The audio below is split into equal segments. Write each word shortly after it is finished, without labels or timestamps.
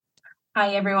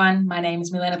Hi, everyone. My name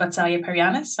is Milena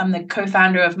Batsalia-Perianis. I'm the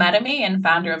co-founder of Madame and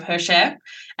founder of HerShare.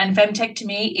 And femtech to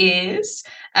me is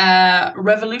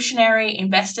revolutionary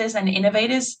investors and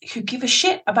innovators who give a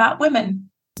shit about women.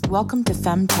 Welcome to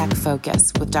Femtech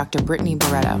Focus with Dr. Brittany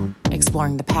Barretto,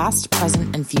 exploring the past,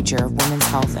 present, and future of women's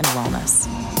health and wellness.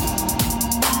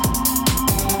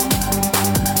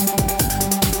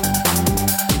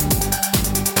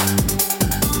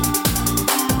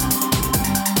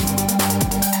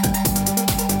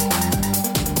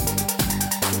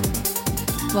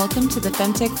 Welcome to the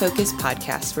Femtech Focus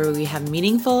podcast, where we have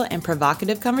meaningful and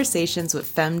provocative conversations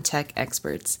with femtech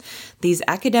experts. These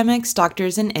academics,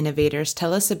 doctors, and innovators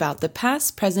tell us about the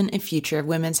past, present, and future of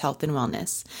women's health and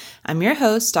wellness. I'm your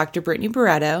host, Dr. Brittany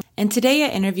Barretto, and today I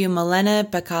interview Milena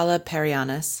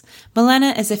Batsalia-Perianis.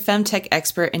 Milena is a femtech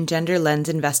expert and gender lens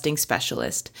investing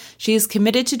specialist. She is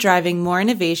committed to driving more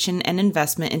innovation and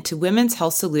investment into women's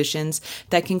health solutions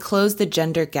that can close the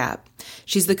gender gap.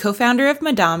 She's the co-founder of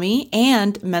Madame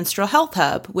and Menstrual Health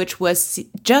Hub, which was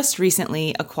just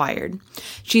recently acquired.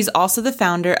 She's also the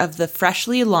founder of the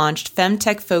freshly launched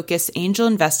femtech-focused angel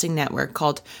investing network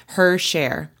called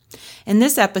HerShare. In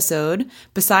this episode,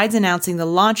 besides announcing the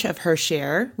launch of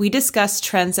HerShare, we discuss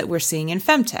trends that we're seeing in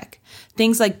femtech.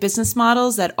 Things like business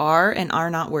models that are and are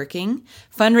not working,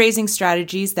 fundraising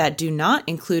strategies that do not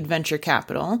include venture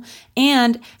capital,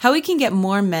 and how we can get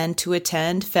more men to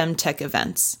attend femtech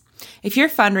events. If you're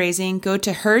fundraising, go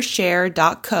to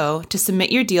hershare.co to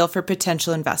submit your deal for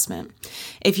potential investment.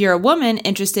 If you're a woman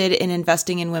interested in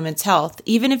investing in women's health,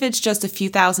 even if it's just a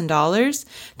few $1,000s,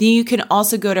 then you can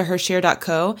also go to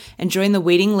hershare.co and join the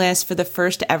waiting list for the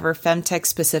first ever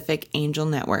femtech-specific angel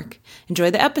network.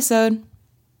 Enjoy the episode.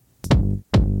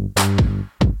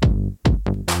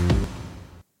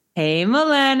 Hey,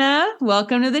 Milena.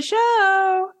 Welcome to the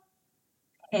show.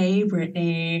 Hey,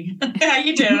 Brittany. How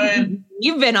you doing?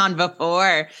 You've been on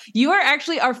before. You are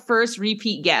actually our first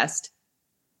repeat guest.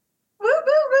 Woo,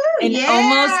 woo, woo.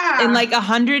 Almost in like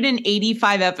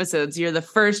 185 episodes, you're the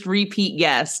first repeat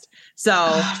guest. So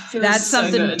that's so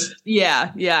something. Good.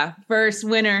 Yeah. First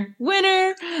winner.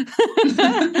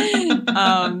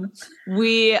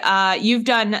 You've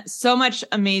done so much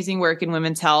amazing work in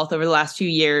women's health over the last few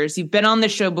years. You've been on the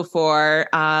show before.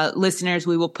 Listeners,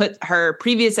 we will put her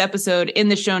previous episode in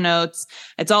the show notes.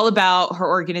 It's all about her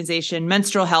organization,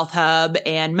 Menstrual Health Hub,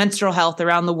 and menstrual health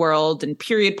around the world, and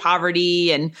period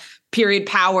poverty and period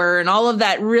power and all of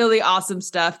that really awesome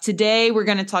stuff. Today, we're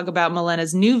going to talk about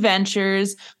Milena's new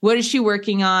ventures. What is she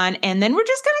working on? And then we're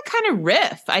just going to kind of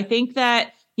riff. I think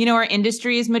that, our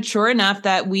industry is mature enough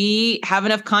that we have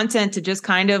enough content to just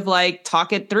kind of like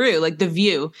talk it through, like The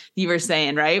View you were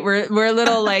saying, right? We're a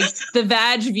little like the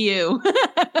Vag View.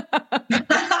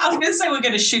 I was going to say we're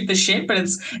going to shoot the shit, but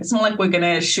it's more like we're going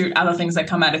to shoot other things that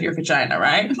come out of your vagina,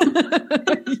 right?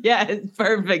 Yeah, it's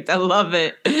perfect. I love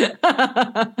it.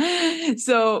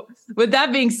 So with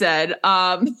that being said,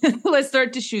 let's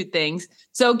start to shoot things.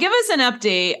 So give us an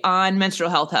update on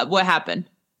Menstrual Health Hub. What happened?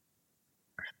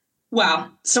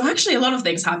 Wow. So actually a lot of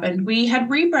things happened. We had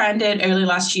rebranded early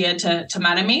last year to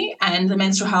Madame, and the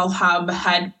Menstrual Health Hub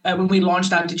had, when we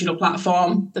launched our digital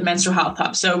platform, the Menstrual Health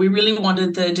Hub. So we really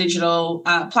wanted the digital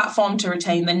platform to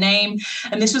retain the name.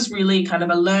 And this was really kind of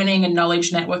a learning and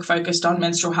knowledge network focused on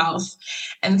menstrual health.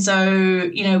 And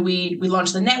so, we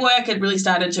launched the network. It really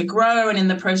started to grow. And in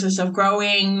the process of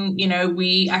growing,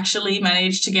 we actually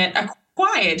managed to get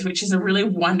acquired, which is a really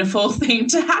wonderful thing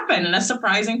to happen and a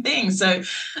surprising thing. So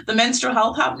the Menstrual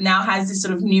Health Hub now has this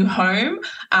sort of new home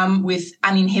with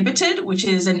Uninhibited, which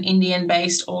is an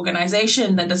Indian-based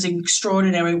organization that does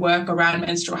extraordinary work around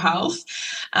menstrual health.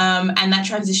 And that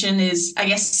transition is, I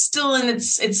guess, still in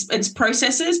its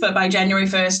processes, but by January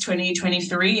 1st,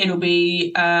 2023, it'll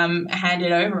be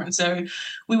handed over. And so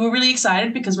we were really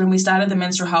excited because when we started the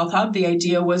Menstrual Health Hub, the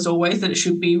idea was always that it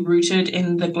should be rooted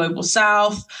in the global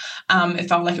South. It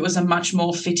felt like it was a much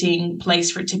more fitting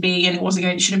place for it to be, and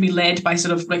it shouldn't be led by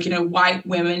sort of like, white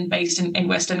women based in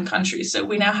Western countries. So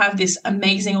we now have this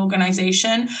amazing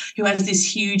organization who has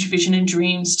this huge vision and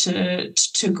dreams to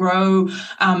grow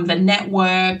the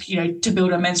network, to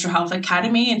build a menstrual health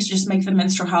academy and to just make the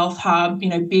Menstrual Health Hub,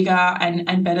 bigger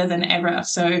and better than ever.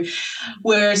 So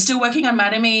we're still working on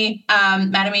Madame.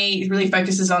 Madame really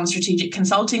focuses on strategic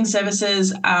consulting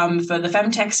services for the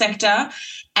femtech sector.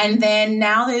 And then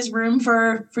now there's room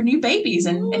for new babies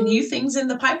and new things in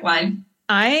the pipeline.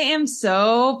 I am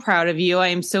so proud of you. I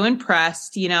am so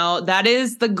impressed. That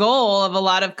is the goal of a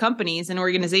lot of companies and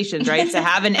organizations, right? To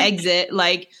have an exit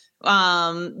like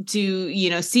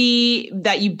to, see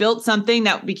that you built something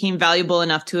that became valuable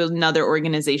enough to another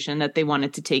organization that they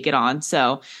wanted to take it on.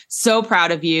 So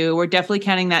proud of you. We're definitely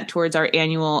counting that towards our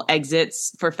annual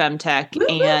exits for Femtech.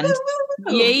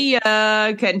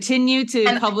 And continue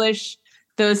to publish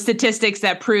those statistics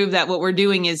that prove that what we're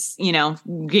doing is,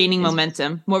 gaining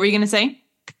momentum. What were you going to say?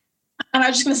 And I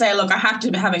was just going to say, look, I have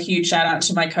to have a huge shout out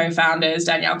to my co-founders,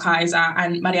 Danielle Kaiser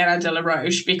and Mariana de la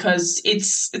Roche, because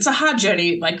it's a hard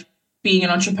journey, like being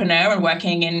an entrepreneur and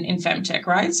working in femtech,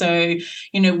 right? So,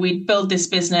 we built this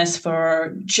business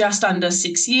for just under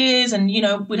 6 years and,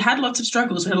 we'd had lots of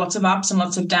struggles. We had lots of ups and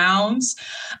lots of downs.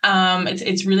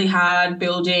 It's really hard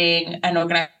building an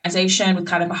organization with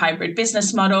kind of a hybrid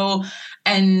business model.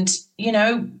 And,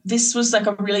 this was like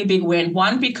a really big win.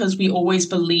 One, because we always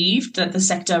believed that the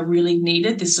sector really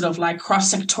needed this sort of like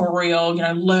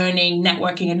cross-sectorial, learning,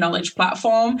 networking and knowledge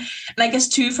platform. And I guess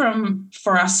two,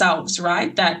 for ourselves,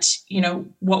 right? That,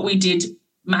 what we did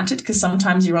mattered, because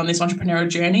sometimes you're on this entrepreneurial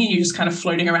journey and you're just kind of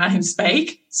floating around in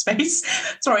space,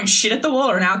 throwing shit at the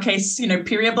wall, or in our case,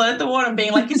 period blood at the wall, and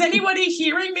being like, is anybody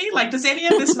hearing me? Like, does any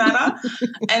of this matter?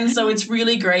 And so it's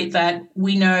really great that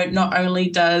we know not only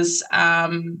does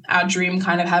our dream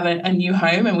kind of have a new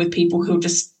home and with people who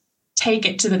just take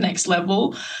it to the next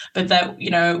level, but that,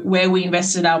 where we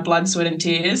invested our blood, sweat and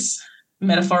tears,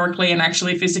 metaphorically and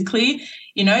actually physically,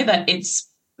 that it's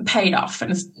paid off.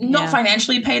 And it's not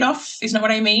financially paid off, is not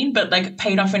what I mean, but like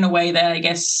paid off in a way that I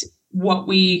guess what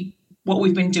we've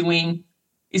been doing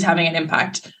is having an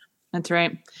impact. That's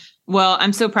right. Well,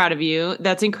 I'm so proud of you.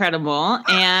 That's incredible.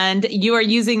 And you are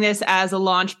using this as a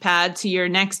launch pad to your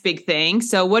next big thing.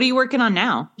 So what are you working on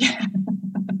now?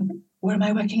 What am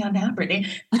I working on now, Brittany?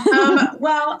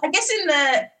 Well, I guess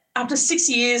after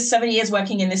 7 years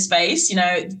working in this space,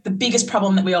 the biggest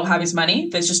problem that we all have is money.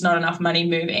 There's just not enough money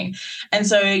moving. And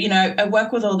so, I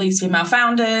work with all these female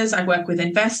founders, I work with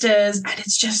investors, and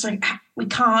it's just like, we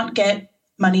can't get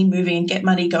money moving and get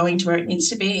money going to where it needs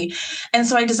to be. And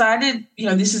so I decided,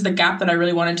 this is the gap that I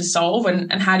really wanted to solve,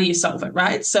 and how do you solve it,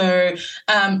 right? So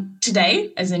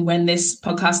today, as in when this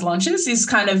podcast launches, is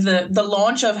kind of the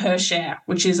launch of HerShare,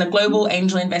 which is a global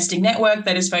angel investing network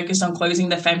that is focused on closing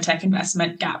the femtech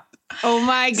investment gap. Oh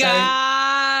my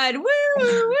God. Woo,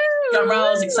 woo. Drum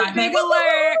rolls, excitement. Big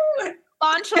alert.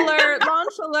 Launch alert,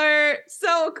 launch alert.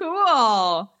 So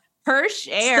cool.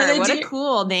 HerShare. What a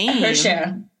cool name.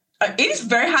 HerShare. It is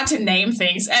very hard to name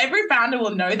things. Every founder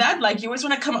will know that. Like, you always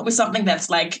want to come up with something that's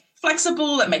like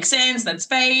flexible, that makes sense, that's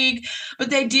vague.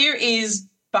 But the idea is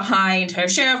behind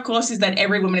HerShare, of course, is that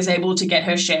every woman is able to get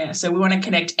her share. So we want to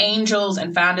connect angels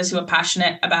and founders who are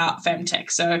passionate about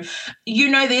femtech. So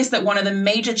that one of the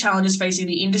major challenges facing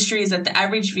the industry is that the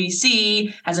average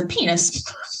VC has a penis.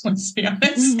 Let's be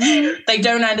honest. Mm-hmm. They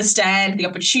don't understand the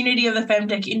opportunity of the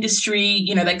femtech industry.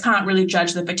 They can't really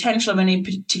judge the potential of any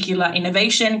particular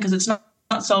innovation because it's not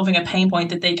solving a pain point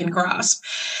that they can grasp.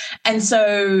 And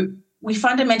so we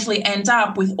fundamentally end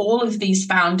up with all of these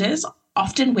founders,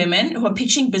 often women, who are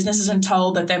pitching businesses and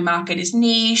told that their market is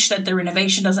niche, that their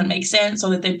innovation doesn't make sense,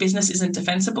 or that their business isn't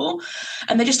defensible.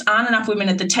 And there just aren't enough women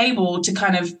at the table to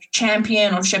kind of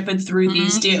champion or shepherd through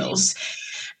these deals.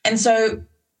 And so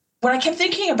what I kept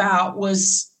thinking about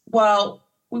was, well,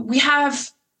 we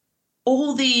have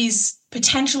all these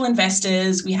potential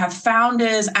investors, we have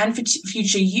founders and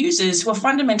future users who are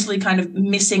fundamentally kind of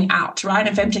missing out, right?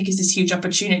 And femtech is this huge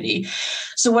opportunity.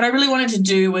 So what I really wanted to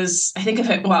do was,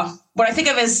 what I think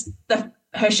of as the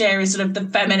HerShare is sort of the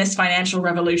feminist financial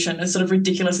revolution, as sort of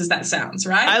ridiculous as that sounds,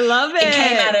 right? I love it. It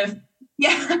came out of,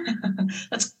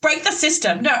 let's break the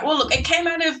system. No, well, look, it came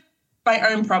out of my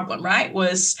own problem, right?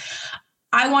 Was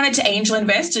I wanted to angel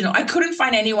invest, and I couldn't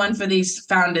find anyone for these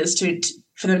founders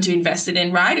for them to invest it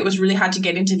in, right? It was really hard to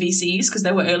get into VCs because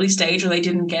they were early stage or they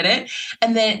didn't get it.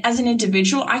 And then as an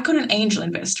individual, I couldn't angel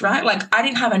invest, right? Like, I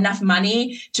didn't have enough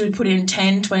money to put in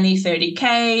 10, 20,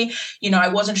 30K. I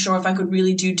wasn't sure if I could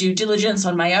really do due diligence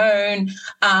on my own.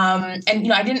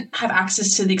 And I didn't have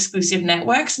access to the exclusive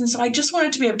networks. And so I just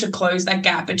wanted to be able to close that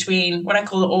gap between what I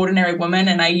call the ordinary woman,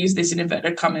 and I use this in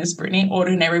inverted commas, Brittany,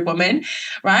 ordinary woman,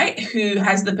 right? Who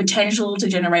has the potential to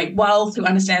generate wealth, who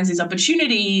understands these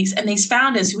opportunities, and these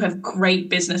founders who have great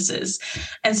businesses.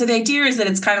 And so the idea is that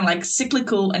it's kind of like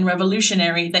cyclical and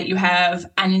revolutionary, that you have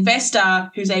an investor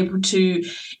who's able to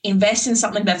invest in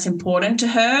something that's important to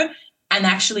her, and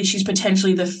actually she's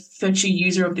potentially the future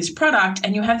user of this product.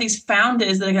 And you have these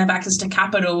founders that are going to have access to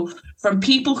capital from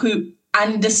people who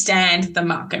understand the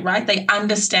market, right? They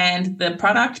understand the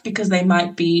product because they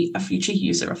might be a future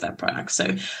user of that product.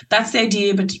 So that's the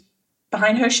idea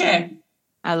behind HerShare.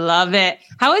 I love it.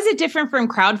 How is it different from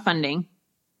crowdfunding?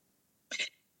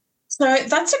 So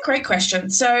that's a great question.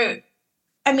 So,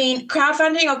 I mean,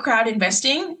 crowdfunding or crowd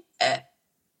investing,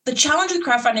 the challenge with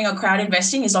crowdfunding or crowd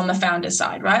investing is on the founder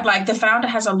side, right? Like the founder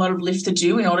has a lot of lift to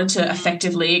do in order to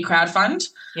effectively crowdfund.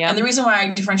 Yep. And the reason why I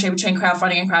differentiate between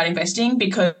crowdfunding and crowd investing,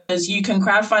 because you can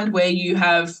crowdfund where you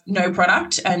have no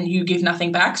product and you give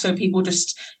nothing back. So people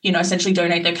just, essentially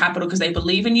donate their capital because they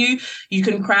believe in you. You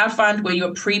can crowdfund where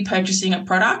you're pre-purchasing a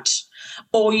product,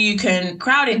 or you can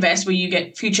crowd invest where you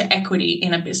get future equity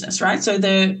in a business, right? So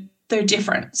they're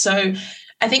different. So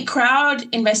I think crowd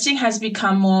investing has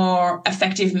become more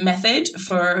effective method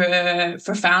for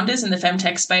founders in the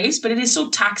femtech space, but it is still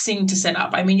taxing to set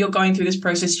up. I mean, you're going through this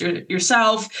process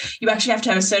yourself. You actually have to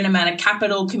have a certain amount of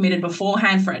capital committed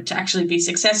beforehand for it to actually be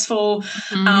successful.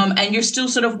 Mm-hmm. And you're still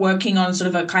sort of working on sort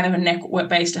of a kind of a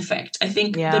network-based effect. I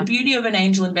think the beauty of an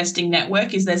angel investing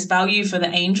network is there's value for the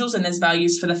angels and there's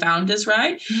values for the founders,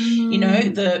 right?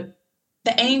 Mm.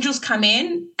 The angels come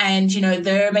in and,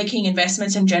 they're making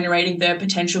investments and generating their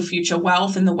potential future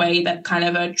wealth in the way that kind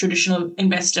of a traditional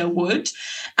investor would.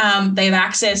 They have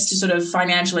access to sort of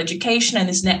financial education and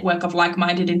this network of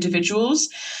like-minded individuals.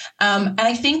 And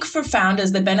I think for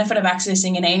founders, the benefit of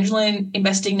accessing an angel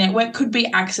investing network could be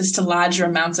access to larger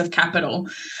amounts of capital.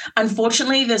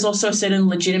 Unfortunately, there's also a certain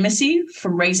legitimacy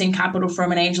from raising capital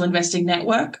from an angel investing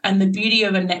network. And the beauty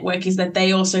of a network is that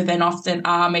they also then often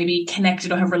are maybe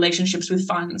connected or have relationships with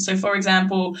funds. So, for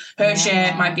example,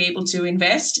 HerShare might be able to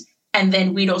invest, and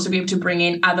then we'd also be able to bring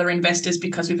in other investors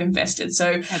because we've invested.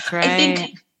 So that's right. I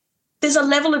think there's a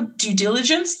level of due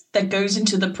diligence that goes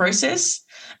into the process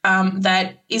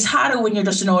that is harder when you're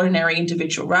just an ordinary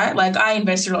individual, right? Like I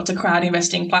invest in lots of crowd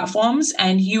investing platforms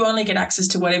and you only get access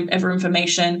to whatever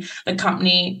information the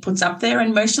company puts up there.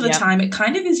 And most of the time it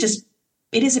kind of is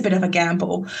it is a bit of a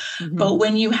gamble. Mm-hmm. But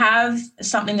when you have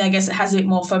something, I guess, that has a bit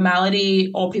more formality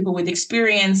or people with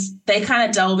experience, they kind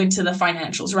of delve into the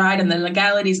financials, right? And the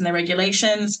legalities and the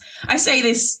regulations. I say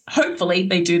this, hopefully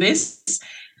they do this.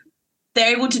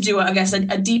 They're able to do, I guess,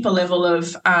 a deeper level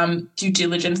of due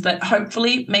diligence that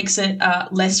hopefully makes it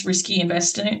less risky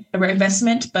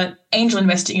investment. But angel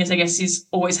investing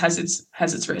always has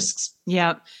its risks.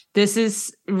 Yeah, this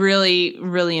is really,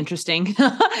 really interesting.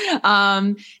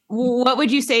 What would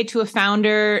you say to a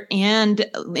founder and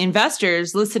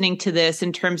investors listening to this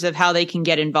in terms of how they can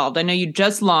get involved? I know you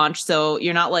just launched, so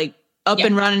you're not like up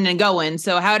and running and going.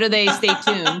 So how do they stay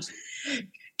tuned?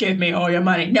 Give me all your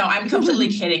money. No, I'm completely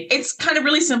kidding. It's kind of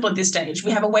really simple at this stage. We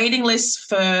have a waiting list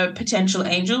for potential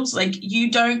angels. Like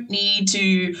you don't need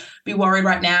to be worried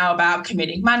right now about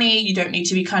committing money. You don't need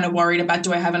to be kind of worried about,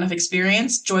 do I have enough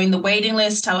experience? Join the waiting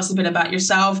list. Tell us a bit about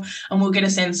yourself and we'll get a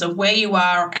sense of where you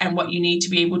are and what you need to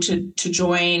be able to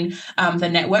join the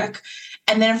network.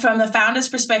 And then from the founder's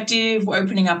perspective, we're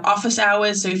opening up office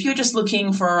hours. So if you're just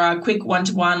looking for a quick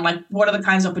one-to-one, like what are the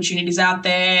kinds of opportunities out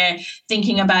there,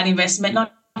 thinking about investment,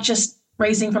 not just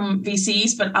raising from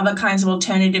VCs, but other kinds of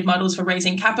alternative models for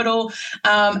raising capital.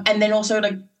 And then also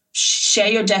like share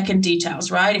your deck and details,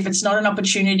 right? If it's not an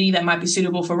opportunity that might be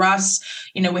suitable for us,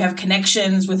 we have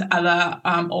connections with other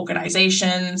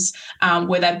organizations,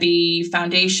 whether that be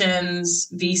foundations,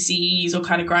 VCs, or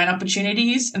kind of grant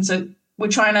opportunities. And so we're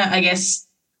trying to, I guess,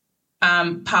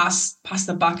 pass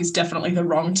the buck is definitely the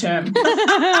wrong term.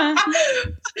 Kind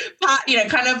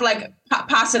of like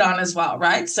pass it on as well,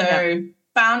 right? So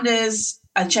founders,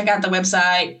 check out the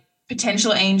website.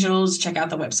 Potential angels, check out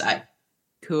the website.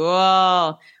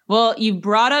 Cool. Well, you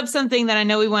brought up something that I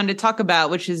know we wanted to talk about,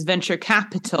 which is venture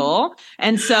capital.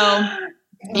 And so,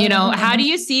 how do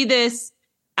you see this?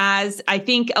 As I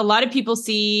think a lot of people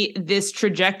see this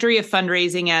trajectory of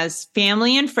fundraising as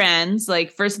family and friends.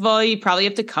 Like, first of all, you probably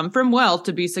have to come from wealth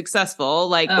to be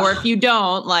successful. Or if you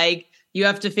don't, you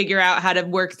have to figure out how to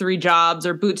work 3 jobs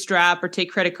or bootstrap or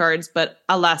take credit cards. But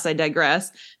alas, I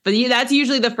digress. But that's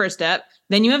usually the first step.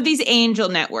 Then you have these angel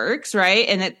networks,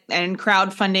 right? And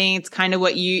crowdfunding, it's kind of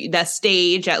that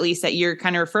stage, at least, that you're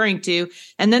kind of referring to.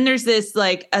 And then there's this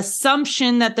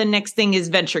assumption that the next thing is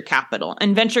venture capital.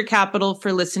 And venture capital,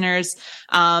 for listeners,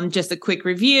 just a quick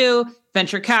review.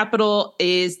 Venture capital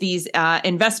is these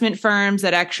investment firms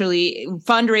that actually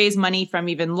fundraise money from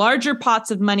even larger pots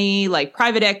of money, like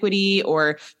private equity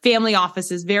or family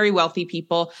offices, very wealthy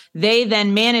people. They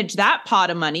then manage that pot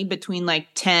of money between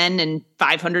 10 and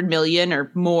 500 million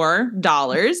or more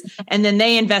dollars. And then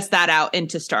they invest that out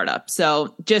into startups.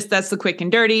 So that's the quick and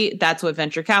dirty. That's what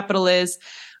venture capital is.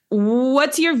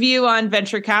 What's your view on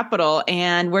venture capital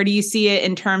and where do you see it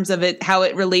in terms of how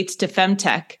it relates to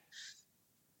femtech?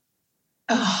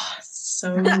 Oh,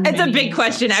 so it's a big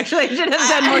question, actually. I should have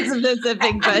done more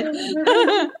specific,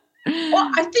 but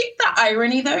Well, I think the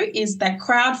irony, though, is that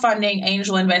crowdfunding,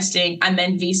 angel investing, and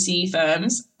then VC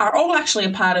firms are all actually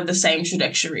a part of the same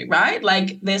trajectory, right?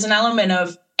 Like there's an element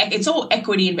of it's all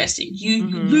equity investing. You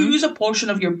lose a portion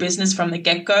of your business from the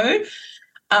get-go,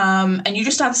 and you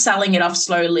just start selling it off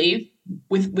slowly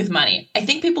with money. I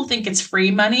think people think it's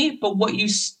free money, but what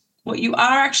you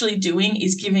are actually doing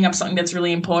is giving up something that's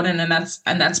really important, and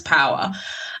that's power.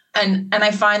 And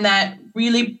I find that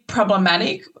really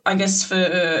problematic, I guess,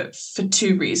 for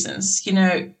two reasons. You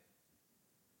know,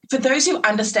 for those who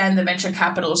understand the venture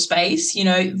capital space, you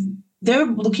know, they're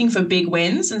looking for big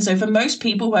wins. And so for most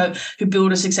people who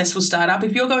build a successful startup,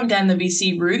 if you're going down the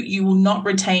VC route, you will not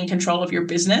retain control of your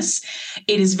business.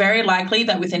 It is very likely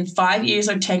that within 5 years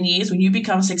or 10 years, when you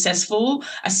become successful,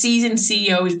 a seasoned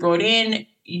CEO is brought in,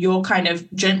 you're kind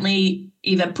of gently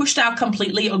either pushed out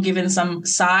completely or given some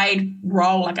side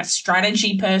role like a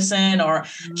strategy person or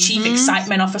chief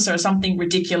excitement officer or something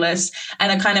ridiculous.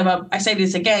 And a kind of I say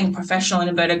this again, professional in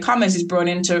inverted commas is brought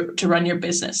in to run your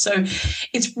business. So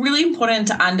it's really important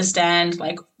to understand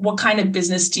like what kind of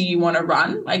business do you want to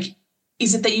run? Like,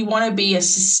 is it that you want to be a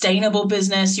sustainable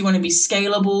business? You want to be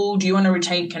scalable? Do you want to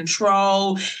retain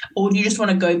control? Or do you just want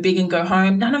to go big and go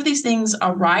home? None of these things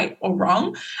are right or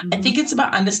wrong. I think it's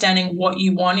about understanding what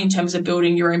you want in terms of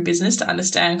building your own business to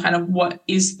understand kind of what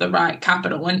is the right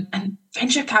capital. And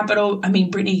venture capital, I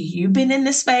mean, Brittany, you've been in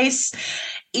this space,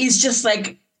 is just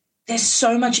like, there's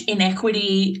so much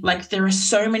inequity. Like there are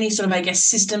so many sort of, I guess,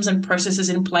 systems and processes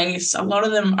in place. A lot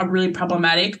of them are really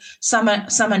problematic. Some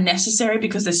are necessary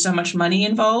because there's so much money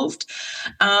involved.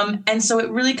 And so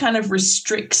it really kind of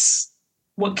restricts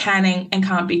what can and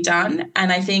can't be done.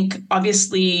 And I think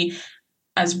obviously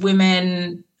as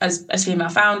women, as female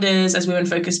founders, as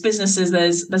women-focused businesses,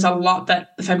 there's a lot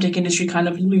that the femtech industry kind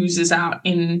of loses out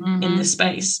in this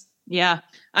space. Yeah.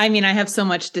 I mean, I have so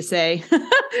much to say.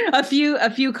 a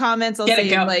few comments. I'll get say,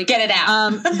 it, go. Like, get it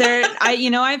out.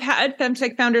 I've had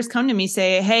femtech founders come to me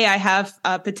say, "Hey, I have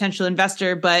a potential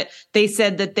investor, but they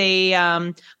said that they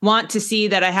want to see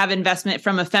that I have investment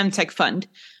from a femtech fund."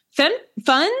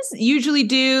 Funds usually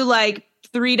do like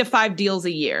 3 to 5 deals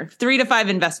a year, 3 to 5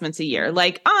 investments a year,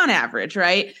 like on average,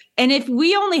 right? And if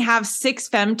we only have 6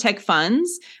 femtech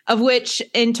funds, of which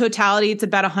in totality, it's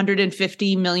about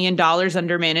 $150 million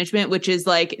under management, which is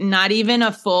like not even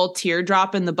a full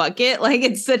teardrop in the bucket. Like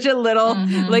it's such a little,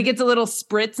 like it's a little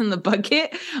spritz in the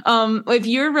bucket. If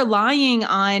you're relying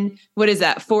on, what is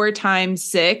that? 4 times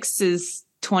 6 is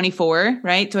 24,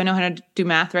 right? Do I know how to do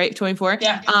math, right? 24.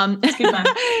 Yeah. That's good math.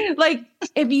 Like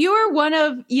if you're one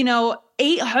of,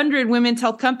 800 women's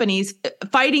health companies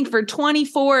fighting for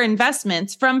 24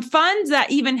 investments from funds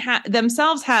that even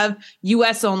themselves have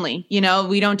US only,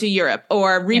 we don't do Europe,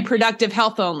 or reproductive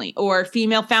health only, or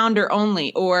female founder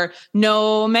only, or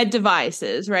no med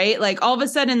devices, right? Like all of a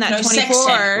sudden that 24 sex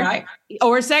tech, right?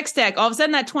 Or sex tech, all of a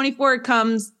sudden that 24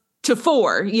 comes to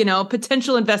 4,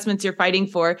 potential investments you're fighting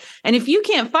for. And if you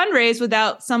can't fundraise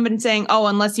without somebody saying, oh,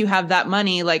 unless you have that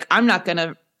money, like I'm not going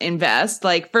to invest.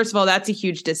 Like, first of all, that's a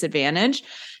huge disadvantage.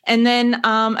 And then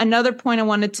another point I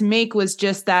wanted to make was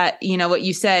just that, what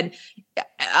you said,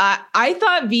 I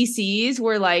thought VCs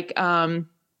were like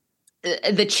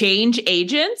the change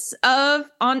agents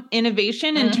on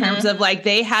innovation in terms of like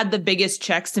they had the biggest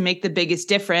checks to make the biggest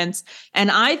difference. And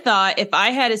I thought if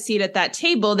I had a seat at that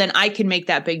table, then I could make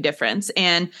that big difference.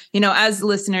 And, as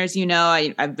listeners,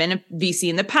 I've been a VC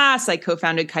in the past. I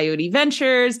co-founded Coyote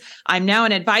Ventures. I'm now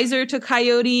an advisor to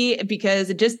Coyote because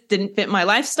it just didn't fit my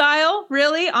lifestyle,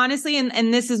 really, honestly.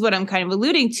 And this is what I'm kind of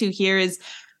alluding to here is,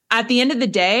 at the end of the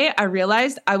day, I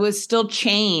realized I was still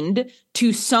chained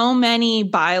to so many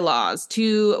bylaws,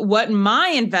 to what my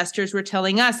investors were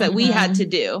telling us that we had to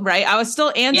do, right? I was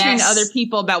still answering to other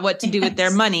people about what to do with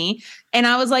their money. And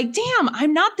I was like, damn,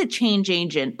 I'm not the change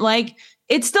agent. Like,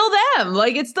 it's still them.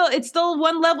 Like, it's still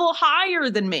one level higher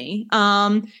than me.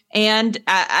 And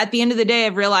at the end of the day,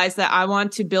 I've realized that I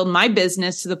want to build my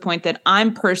business to the point that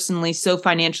I'm personally so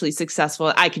financially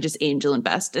successful, I could just angel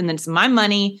invest. And then it's my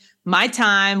money, my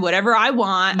time, whatever I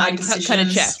want, I can cut a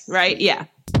check, right? Yeah.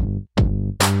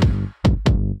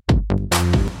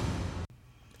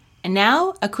 And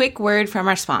now a quick word from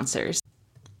our sponsors.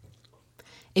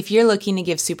 If you're looking to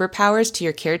give superpowers to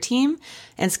your care team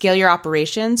and scale your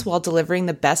operations while delivering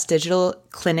the best digital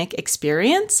clinic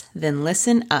experience, then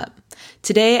listen up.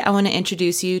 Today, I want to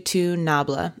introduce you to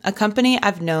Nabla, a company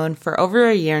I've known for over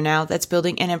a year now that's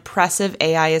building an impressive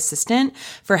AI assistant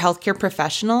for healthcare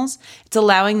professionals. It's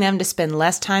allowing them to spend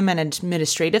less time on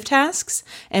administrative tasks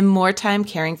and more time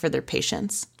caring for their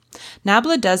patients.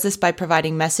 Nabla does this by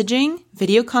providing messaging,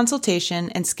 video consultation,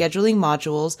 and scheduling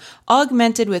modules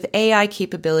augmented with AI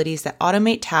capabilities that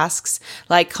automate tasks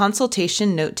like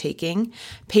consultation note-taking,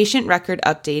 patient record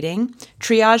updating,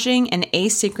 triaging, and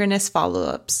asynchronous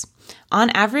follow-ups. On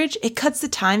average, it cuts the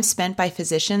time spent by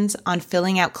physicians on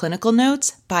filling out clinical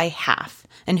notes by half.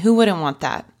 And who wouldn't want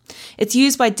that? It's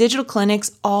used by digital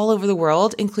clinics all over the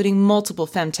world, including multiple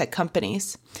femtech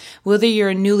companies. Whether you're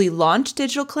a newly launched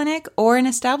digital clinic or an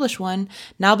established one,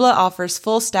 Nabla offers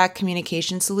full-stack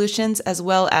communication solutions as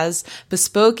well as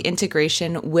bespoke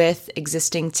integration with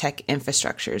existing tech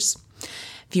infrastructures.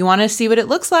 If you want to see what it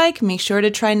looks like, make sure to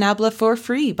try Nabla for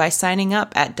free by signing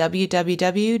up at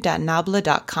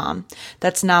www.nabla.com.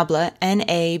 That's Nabla,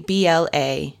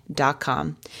 Nabla.com.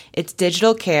 It's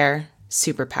digital care,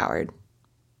 superpowered.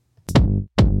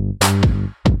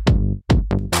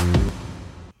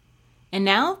 And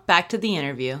now, back to the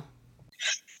interview.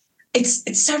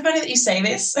 It's so funny that you say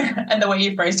this and the way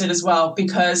you phrased it as well,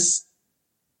 because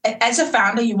as a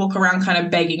founder, you walk around kind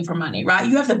of begging for money, right?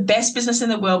 You have the best business in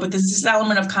the world, but there's this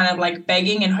element of kind of like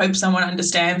begging and hope someone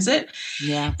understands it.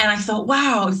 Yeah. And I thought,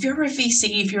 wow, if you're a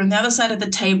VC, if you're on the other side of the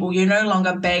table, you're no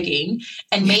longer begging,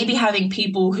 and maybe having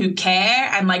people who care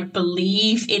and like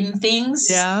believe in things,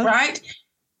 right?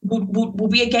 Will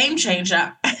be a game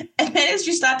changer. And then as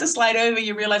you start to slide over,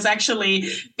 you realize actually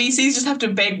VCs just have to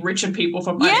beg richer people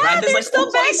for money, right? There's like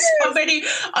always somebody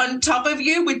on top of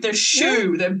you with the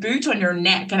shoe, the boot on your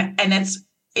neck. And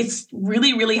it's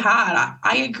really, really hard.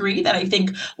 I agree that I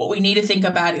think what we need to think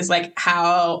about is like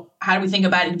how do we think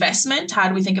about investment? How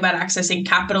do we think about accessing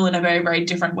capital in a very, very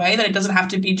different way, that it doesn't have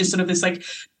to be just sort of this like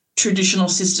traditional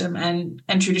system and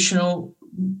traditional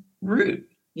route.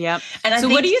 Yeah. So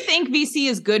what do you think VC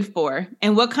is good for?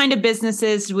 And what kind of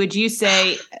businesses would you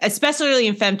say, especially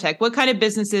in femtech, what kind of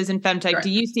businesses in femtech do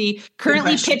you see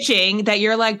currently pitching that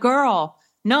you're like, girl,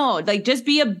 no, like just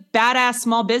be a badass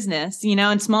small business, you know,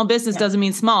 and small business doesn't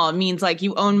mean small. It means like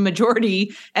you own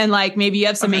majority and like maybe you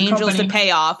have some angels to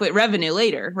pay off with revenue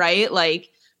later, right? Like,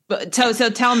 so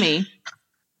tell me.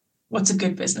 What's a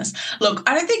good business? Look,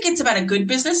 I don't think it's about a good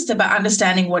business. It's about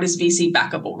understanding what is VC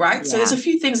backable, right? Yeah. So there's a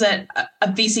few things that a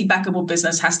VC backable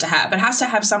business has to have. It has to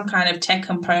have some kind of tech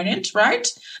component, right?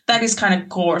 That is kind of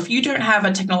core. If you don't have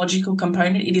a technological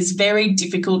component, it is very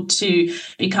difficult to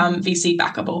become VC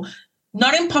backable.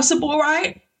 Not impossible,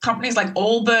 right? Companies like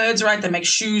Allbirds, right, that make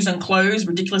shoes and clothes,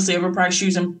 ridiculously overpriced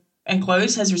shoes and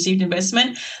clothes, has received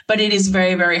investment, but it is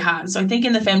very, very hard. So I think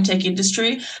in the femtech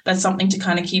industry, that's something to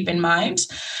kind of keep in mind.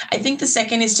 I think the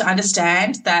second is to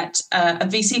understand that a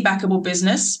VC backable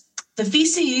business, the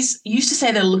VCs used to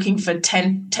say they're looking for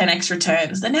 10x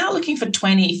returns. They're now looking for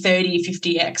 20, 30,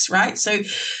 50x, right? So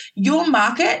your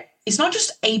market, it's not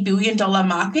just $1 billion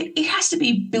market. It has to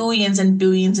be billions and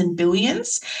billions and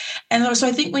billions. And so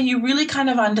I think when you really kind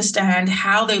of understand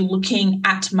how they're looking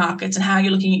at markets and how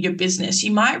you're looking at your business,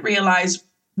 you might realize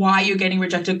why you're getting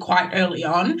rejected quite early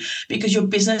on, because your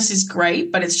business is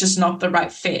great, but it's just not the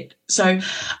right fit. So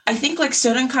I think like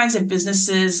certain kinds of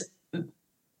businesses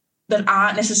that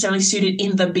aren't necessarily suited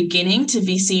in the beginning to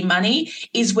VC money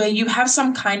is where you have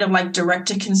some kind of like direct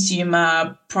to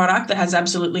consumer product that has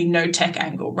absolutely no tech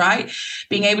angle, right?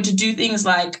 Being able to do things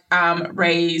like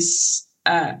raise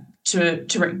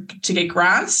to get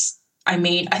grants. I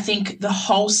mean, I think the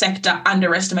whole sector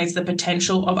underestimates the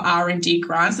potential of R&D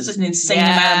grants. There's an insane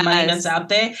amount of money that's out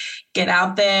there. Get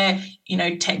out there, you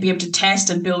know, be able to test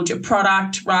and build your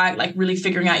product, right? Like really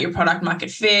figuring out your product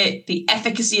market fit, the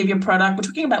efficacy of your product. We're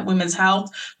talking about women's health.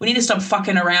 We need to stop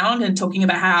fucking around and talking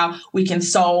about how we can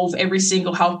solve every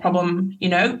single health problem. You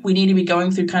know, we need to be going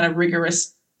through kind of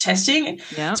rigorous testing.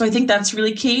 Yeah. So I think that's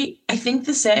really key. I think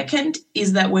the second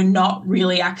is that we're not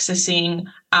really accessing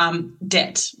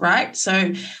debt, right?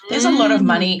 So there's a lot of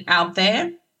money out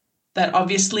there that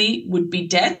obviously would be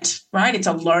debt, right? It's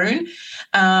a loan.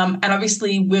 And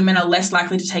obviously women are less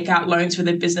likely to take out loans for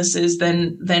their businesses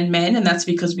than men. And that's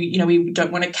because we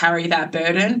don't want to carry that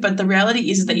burden. But the reality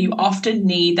is that you often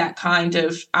need that kind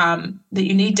of, that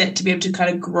you need debt to be able to kind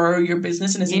of grow your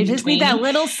business. And you just need that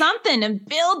little something and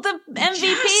build the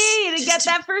MVP to get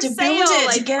that first sale.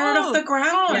 To get it off the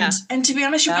ground. Yeah. And to be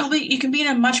honest, you can be in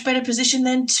a much better position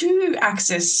then to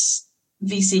access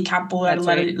VC capital at a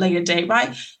later date,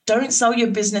 right? Don't sell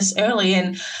your business early.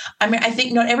 And I mean, I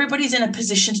think not everybody's in a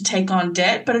position to take on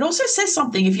debt, but it also says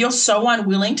something. If you're so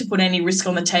unwilling to put any risk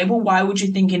on the table, why would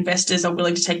you think investors are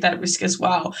willing to take that risk as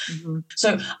well? Mm-hmm.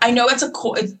 So I know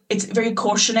it's very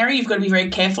cautionary. You've got to be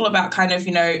very careful about kind of,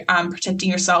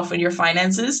 protecting yourself and your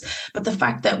finances. But the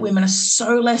fact that women are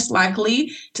so less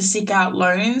likely to seek out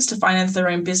loans to finance their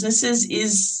own businesses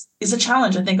is is a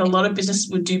challenge. I think a lot of businesses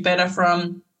would do better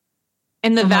from.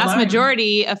 And the vast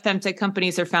majority of femtech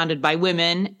companies are founded by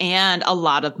women and a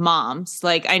lot of moms.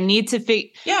 Like I need to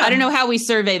I don't know how we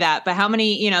survey that, but how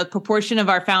many, proportion of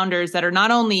our founders that are not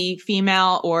only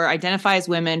female or identify as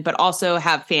women, but also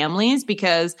have families,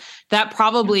 because that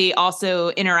probably also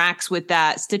interacts with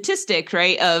that statistic,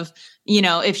 right? Of,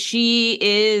 if she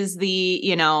is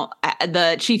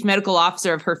the chief medical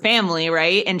officer of her family,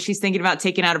 right? And she's thinking about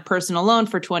taking out a personal loan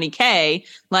for $20K,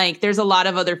 like there's a lot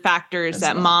of other factors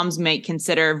that moms may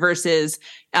consider versus,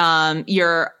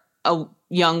 you're a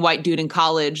young white dude in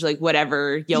college, like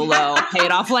whatever, YOLO, pay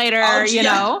it off later,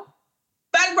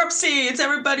 Bankruptcy, it's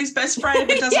everybody's best friend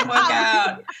if it doesn't work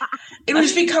out. It will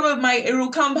just become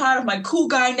part of my cool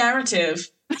guy narrative.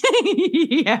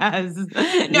 Yes.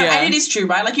 No, and it is true,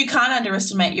 right? Like you can't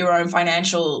underestimate your own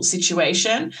financial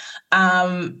situation.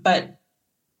 But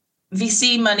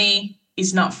VC money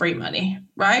is not free money,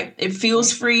 right? It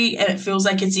feels free and it feels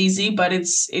like it's easy, but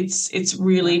it's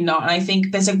really not. And I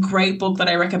think there's a great book that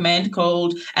I recommend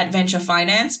called Adventure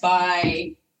Finance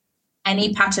by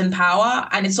Annie Patton Power,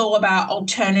 and it's all about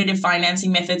alternative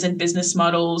financing methods and business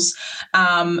models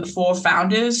for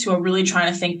founders who are really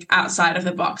trying to think outside of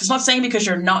the box. It's not saying because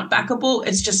you're not backable,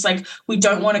 it's just like we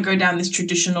don't want to go down this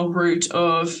traditional route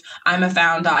of I'm a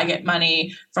founder, I get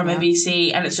money from a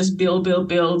VC, and it's just build,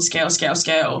 scale.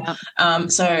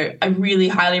 So I really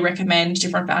highly recommend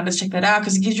different founders check that out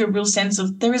because it gives you a real sense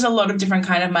of there is a lot of different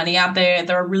kind of money out there.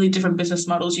 There are really different business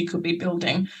models you could be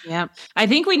building. Yeah. I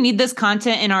think we need this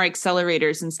content in our accelerators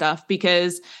and stuff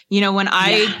because, when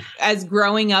as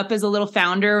growing up as a little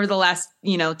founder over the last,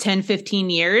 10, 15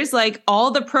 years, like all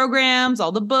the programs,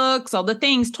 all the books, all the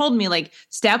things told me like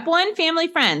step 1, family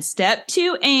friends, step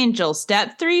 2, angel,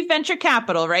 step 3, venture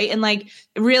capital. Right. And like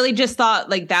really just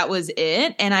thought like that was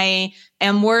it. And I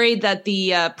am worried that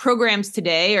the programs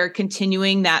today are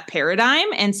continuing that paradigm.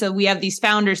 And so we have these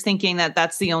founders thinking that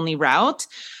that's the only route.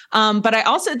 But I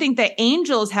also think that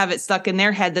angels have it stuck in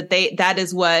their head that that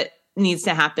is what needs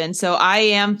to happen. So I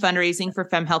am fundraising for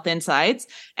Fem Health Insights,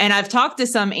 and I've talked to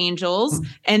some angels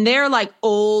and they're like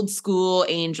old school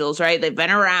angels, right? They've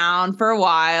been around for a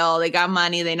while. They got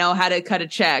money. They know how to cut a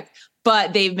check.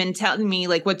 But they've been telling me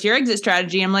like, what's your exit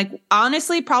strategy? I'm like,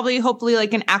 honestly, probably, hopefully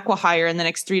like an acqui-hire in the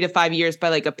next 3 to 5 years by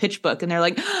like a pitch book. And they're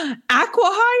like,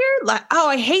 acqui-hire? Like, oh,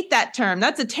 I hate that term.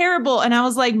 That's a terrible. And I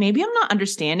was like, maybe I'm not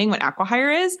understanding what acqui-hire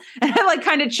is. And I like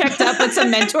kind of checked up with some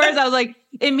mentors. I was like,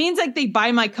 it means like they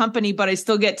buy my company, but I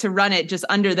still get to run it just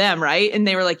under them. Right. And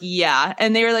they were like, yeah.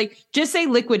 And they were like, just say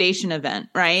liquidation event,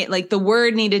 right? Like the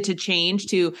word needed to change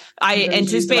to, I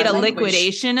anticipate a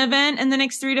liquidation event in the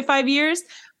next 3 to 5 years.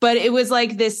 But it was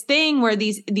like this thing where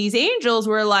these angels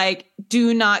were like,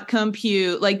 do not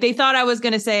compute. Like they thought I was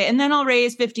going to say, and then I'll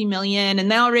raise 50 million and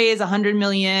then I'll raise 100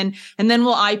 million and then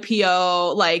we'll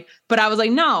IPO. Like, but I was like,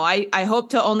 no, I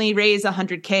hope to only raise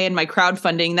 100K in my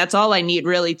crowdfunding. That's all I need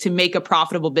really to make a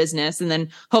profitable business. And then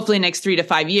hopefully next 3 to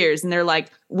 5 years. And they're like,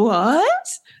 what?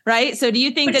 Right. So do you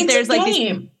think that there's like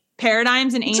these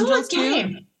paradigms in angels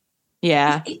too?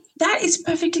 Yeah. That is a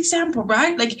perfect example,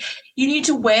 right? Like you need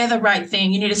to wear the right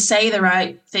thing. You need to say the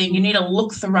right thing. You need to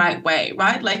look the right way,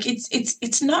 right? Like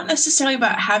it's not necessarily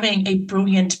about having a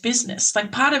brilliant business.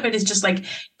 Like part of it is just like,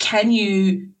 can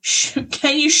you shoot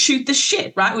the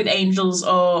shit, right? With angels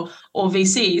or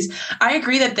VCs. I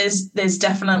agree that there's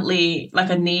definitely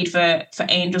like a need for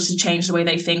angels to change the way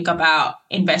they think about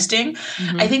investing.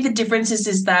 Mm-hmm. I think the difference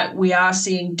is that we are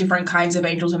seeing different kinds of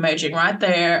angels emerging, right?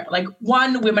 They're like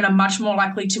women are much more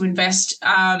likely to invest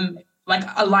like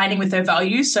aligning with their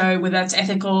values. So whether that's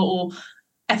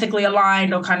ethically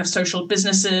aligned or kind of social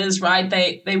businesses, right?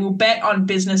 They will bet on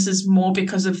businesses more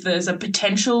because of there's a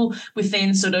potential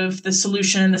within sort of the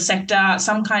solution in the sector,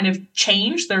 some kind of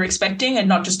change they're expecting and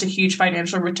not just a huge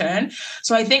financial return.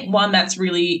 So I think one, that's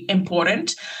really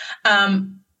important.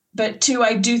 But two,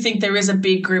 I do think there is a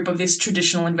big group of these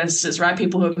traditional investors, right?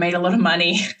 People who have made a lot of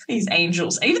money, these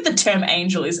angels. Even the term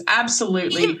angel is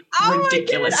absolutely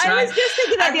ridiculous, right? I was just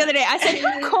thinking that the other day. I said,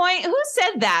 who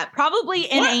said that? Probably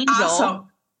an angel. Awesome.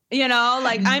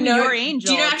 Like I'm your angel.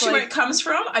 Do you know actually where it comes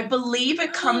from? I believe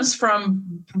it comes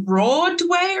from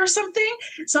Broadway or something.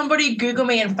 Somebody Google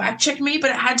me and fact check me, but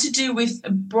it had to do with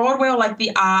Broadway or like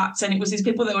the arts. And it was these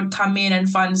people that would come in and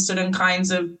fund certain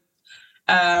kinds of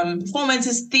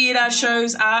performances, theater,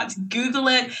 shows, arts. Google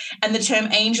it, and the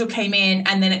term angel came in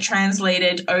and then it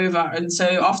translated over. And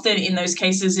so often in those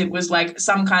cases, it was like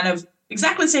some kind of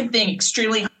exactly the same thing,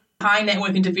 extremely high net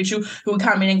worth individual who would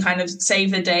come in and kind of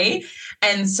save the day.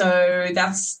 And so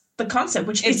that's the concept,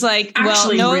 which it's is like,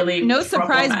 actually well, really no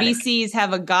surprise problematic. VCs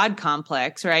have a God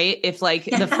complex, right? If like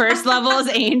the first level is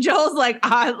angels, like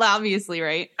obviously,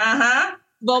 right? Uh-huh.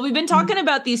 Well, we've been talking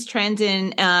about these trends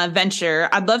in venture.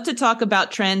 I'd love to talk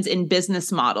about trends in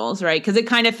business models, right? Because it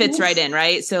kind of fits right in,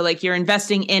 right? So like you're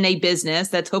investing in a business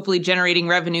that's hopefully generating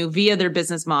revenue via their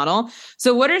business model.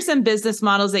 So what are some business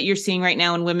models that you're seeing right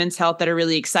now in women's health that are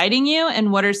really exciting you?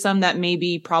 And what are some that may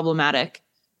be problematic?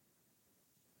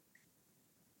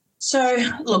 So,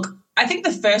 look, I think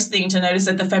the first thing to notice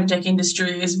that the femtech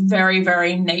industry is very,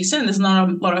 very nascent. There's not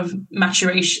a lot of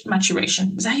maturation.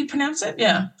 Is that how you pronounce it?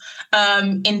 Yeah.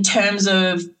 In terms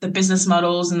of the business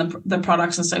models and the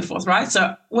products and so forth, right?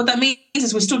 So what that means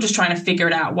is we're still just trying to figure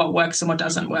it out what works and what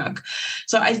doesn't work.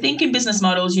 So I think in business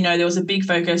models, there was a big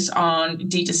focus on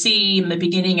D2C. In the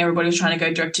beginning, everybody was trying to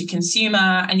go direct to consumer,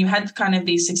 and you had kind of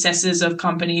these successes of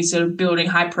companies sort of building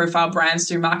high profile brands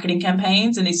through marketing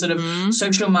campaigns and these sort of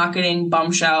social marketing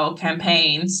bombshell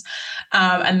campaigns.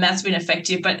 And that's been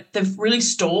effective, but they've really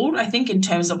stalled, I think, in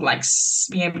terms of like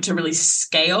being able to really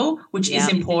scale, which is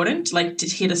important, like to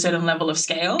hit a certain level of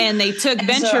scale. And they took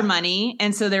venture money,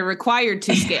 and so they're required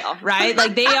to scale, right?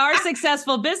 Like they are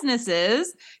successful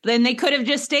businesses, then they could have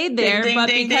just stayed there, but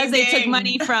because they took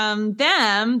money from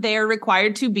them, they're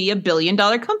required to be $1 billion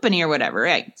company or whatever,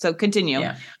 right? So continue.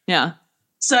 Yeah.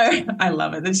 So I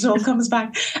love it. This all comes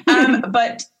back.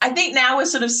 But I think now we're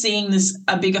sort of seeing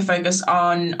a bigger focus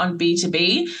on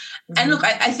B2B. And look,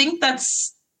 I think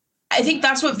that's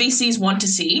what VCs want to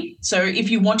see. So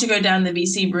if you want to go down the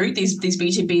VC route, these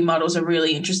B2B models are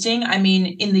really interesting. I mean,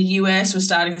 in the US, we're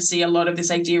starting to see a lot of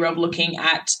this idea of looking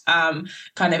at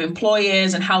kind of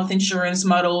employers and health insurance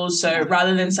models. So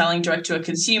rather than selling direct to a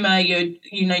consumer,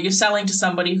 you're selling to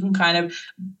somebody who can kind of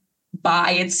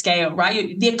buy at scale,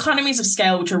 right? The economies of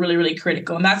scale, which are really, really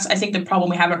critical. And that's, I think, the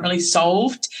problem we haven't really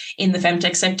solved in the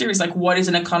femtech sector is like, what is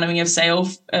an economy of scale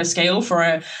for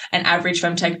an average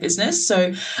femtech business?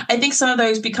 So I think some of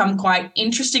those become quite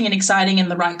interesting and exciting in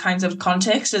the right kinds of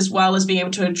context, as well as being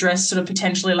able to address sort of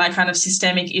potentially like kind of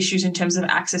systemic issues in terms of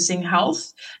accessing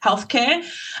healthcare.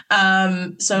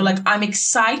 So like I'm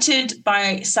excited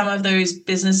by some of those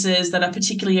businesses that are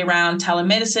particularly around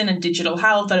telemedicine and digital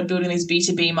health that are building these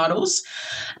B2B models.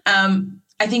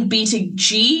 I think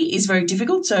B2G is very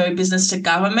difficult, so business to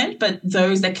government, but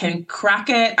those that can crack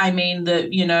it, I mean,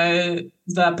 the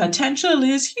potential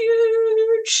is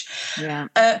huge. Yeah.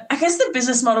 I guess the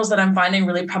business models that I'm finding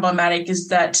really problematic is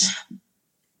that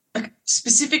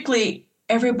specifically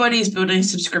everybody is building a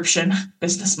subscription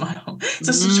business model. It's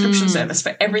a subscription service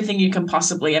for everything you can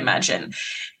possibly imagine.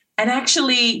 And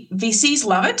actually, VCs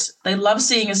love it. They love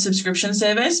seeing a subscription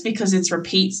service because it's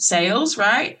repeat sales,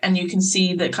 right? And you can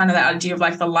see the kind of the idea of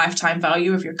like the lifetime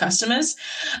value of your customers.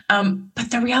 But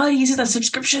the reality is that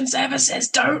subscription services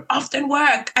don't often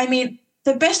work. I mean,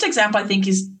 the best example I think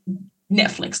is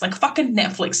Netflix, like fucking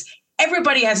Netflix.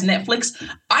 Everybody has Netflix.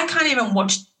 I can't even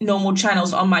watch normal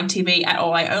channels on my TV at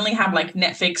all. I only have like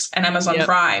Netflix and Amazon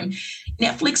Prime.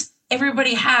 Netflix,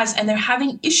 everybody has, and they're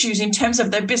having issues in terms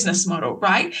of their business model,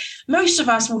 right? Most of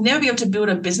us will never be able to build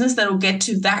a business that will get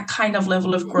to that kind of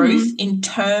level of growth in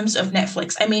terms of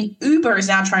Netflix. I mean, Uber is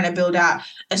now trying to build out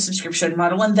a subscription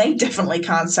model, and they definitely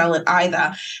can't sell it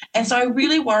either. And so I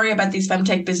really worry about these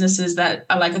femtech businesses that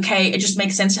are like, okay, it just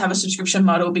makes sense to have a subscription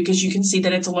model because you can see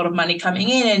that it's a lot of money coming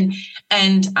in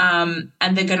and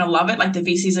they're going to love it. Like the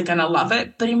VCs are going to love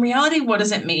it. But in reality, what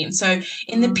does it mean? So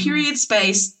in the period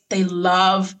space, they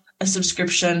love a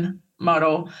subscription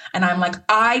model. And I'm like,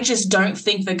 I just don't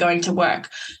think they're going to work.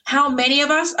 How many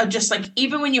of us are just like,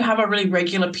 even when you have a really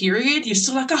regular period, you're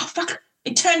still like, oh, fuck,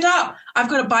 it turned up. I've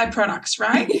got to buy products,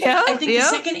 right? I think the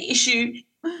second issue,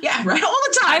 right, all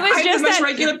the time.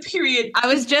 I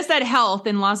was just at Health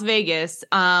in Las Vegas,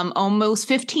 almost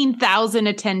 15,000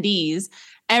 attendees.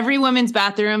 Every women's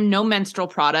bathroom, no menstrual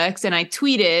products. And I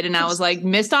tweeted and I was like,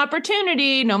 missed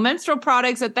opportunity, no menstrual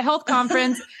products at the health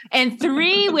conference. And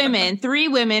three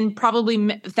women,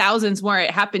 probably thousands more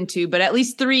it happened to, but at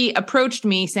least 3 approached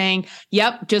me saying,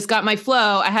 yep, just got my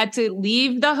flow. I had to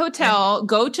leave the hotel,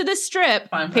 go to the strip,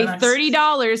 pay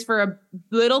 $30 for a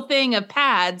little thing of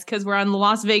pads because we're on the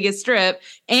Las Vegas Strip.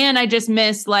 And I just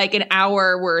missed like an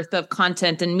hour worth of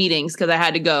content and meetings because I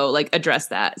had to go like address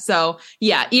that. So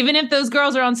yeah, even if those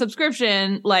girls are on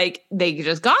subscription, like they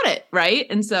just got it, right?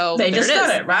 And so they just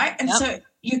got it, right? And so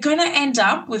you're going to end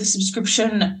up with a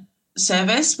subscription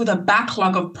service with a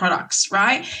backlog of products,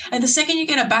 right? And the second you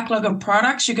get a backlog of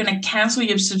products, you're going to cancel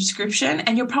your subscription,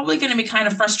 and you're probably going to be kind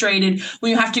of frustrated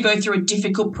when you have to go through a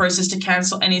difficult process to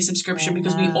cancel any subscription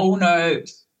because we all know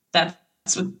that's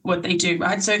what they do,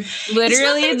 right? So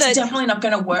literally it's definitely not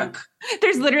going to work.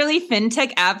 There's literally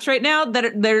fintech apps right now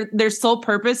that their sole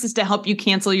purpose is to help you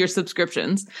cancel your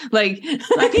subscriptions. Like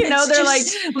they're like,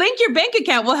 link your bank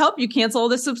account will help you cancel all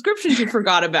the subscriptions you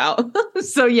forgot about.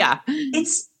 So yeah,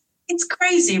 it's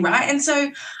crazy, right? And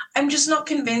so I'm just not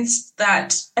convinced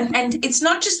that, and it's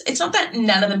not that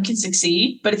none of them can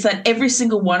succeed, but it's that every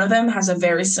single one of them has a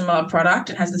very similar product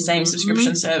and has the same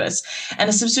subscription service. And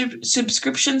a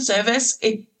subscription service,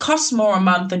 it costs more a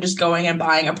month than just going and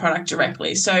buying a product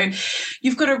directly. So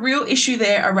you've got a real issue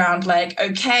there around like,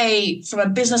 okay, from a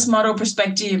business model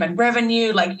perspective and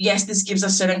revenue, like, yes, this gives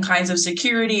us certain kinds of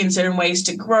security and certain ways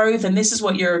to growth, and this is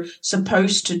what you're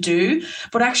supposed to do.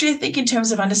 But actually, I think in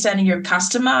terms of understanding your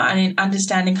customer and in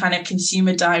understanding kind of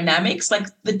consumer dynamics, like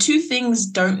the two things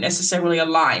don't necessarily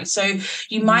align. So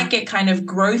you might get kind of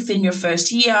growth in your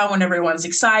first year when everyone's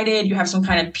excited, you have some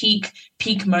kind of peak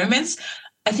moments.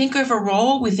 I think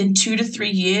overall, within 2 to 3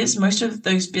 years, most of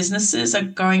those businesses are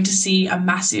going to see a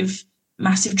massive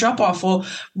drop off. Or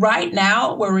right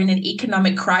now, we're in an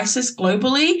economic crisis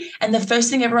globally, and the first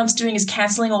thing everyone's doing is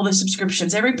canceling all the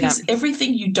subscriptions.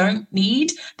 Everything you don't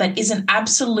need that isn't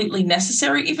absolutely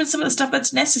necessary, even some of the stuff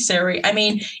that's necessary. I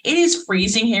mean, it is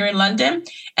freezing here in London,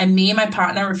 and me and my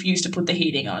partner refuse to put the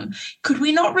heating on. Could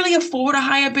we not really afford a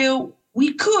higher bill?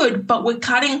 We could, but we're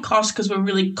cutting costs because we're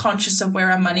really conscious of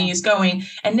where our money is going,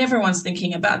 and everyone's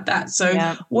thinking about that.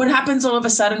 So what happens all of a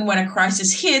sudden when a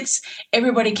crisis hits,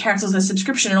 everybody cancels their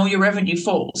subscription and all your revenue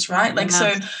falls, right?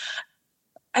 So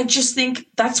I just think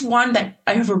that's one that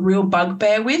I have a real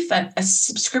bugbear with, that a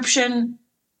subscription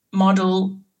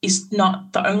model is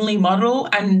not the only model.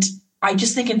 And I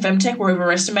just think in femtech, we're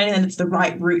overestimating that it's the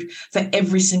right route for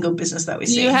every single business that we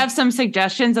see. Do you have some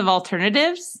suggestions of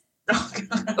alternatives?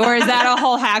 Or is that a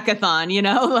whole hackathon,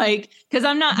 like, because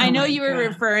I know you were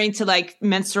referring to like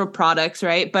menstrual products,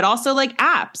 right? But also like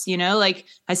apps, like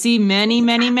I see many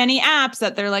apps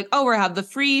that they're like, oh, we have the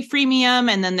freemium,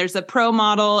 and then there's a pro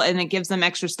model and it gives them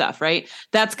extra stuff, right?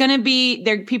 That's going to be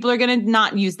there. People are going to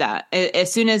not use that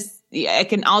as soon as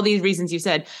all these reasons you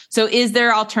said. So is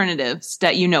there alternatives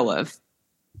that you know of?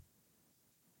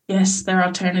 Yes, there are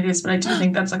alternatives, but I do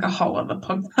think that's like a whole other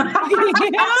podcast.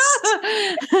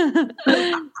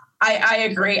 I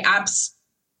agree.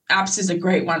 Apps is a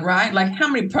great one, right? Like, how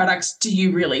many products do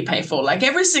you really pay for? Like,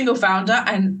 every single founder,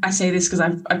 and I say this because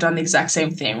I've done the exact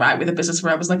same thing, right? With a business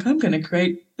where I was like, I'm going to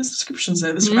create a subscription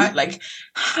service, right? Like,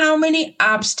 how many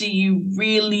apps do you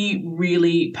really,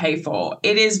 really pay for?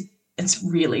 It's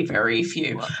really very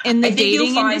few. In the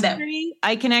dating industry,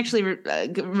 I can actually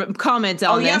comment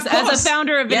on this. As a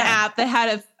founder of an app that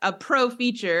had a pro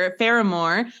feature,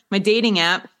 Faramore, my dating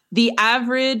app, the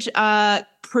average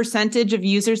percentage of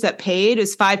users that paid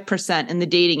is 5% in the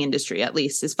dating industry, at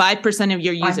least, is 5% of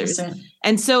your users. 5%.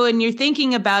 And so when you're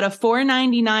thinking about a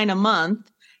 $4.99 a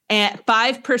month, and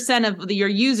 5% of your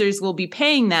users will be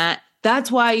paying that,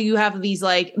 that's why you have these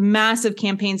like massive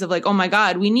campaigns of like, oh my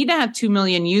God, we need to have 2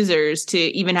 million users to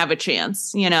even have a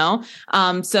chance, So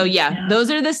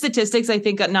those are the statistics I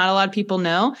think not a lot of people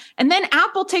know. And then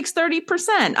Apple takes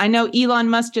 30%. I know Elon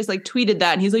Musk just like tweeted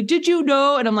that and he's like, did you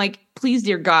know? And I'm like, please,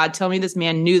 dear God, tell me this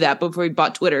man knew that before he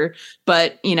bought Twitter.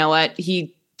 But you know what?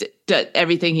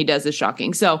 Everything he does is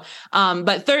shocking. So,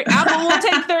 but Apple will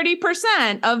take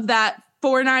 30% of that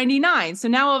 $4.99. So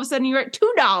now all of a sudden you're at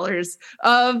 $2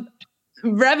 of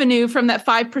revenue from that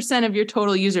 5% of your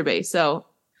total user base. So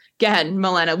go ahead,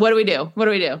 Milena. What do we do?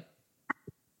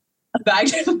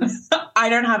 I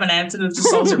don't have an answer that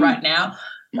solves it right now.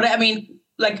 But I mean,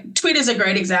 like, Twitter's a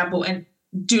great example. And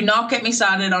do not get me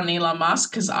started on Elon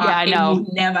Musk, because it will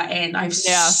never end. I have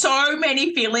so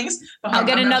many feelings. I'll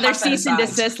get another cease and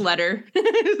desist letter.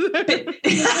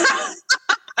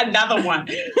 Another one.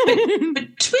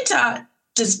 But Twitter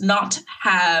does not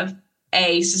have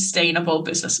a sustainable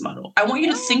business model. I want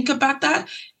you to think about that.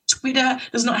 Twitter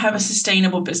does not have a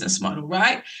sustainable business model,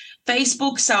 right?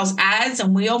 Facebook sells ads,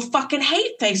 and we all fucking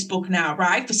hate Facebook now,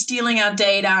 right? For stealing our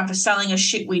data, for selling us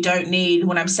shit we don't need.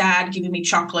 When I'm sad, giving me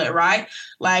chocolate, right?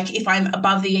 Like, if I'm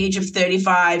above the age of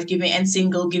 35, and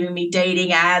single, giving me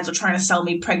dating ads or trying to sell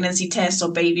me pregnancy tests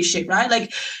or baby shit, right?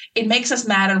 Like, it makes us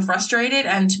mad and frustrated.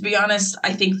 And to be honest,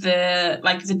 I think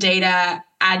the data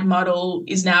ad model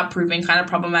is now proving kind of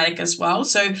problematic as well.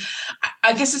 So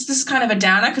I guess this is kind of a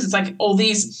downer, because it's like all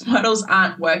these models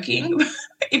aren't working,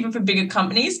 even for bigger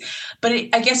companies. But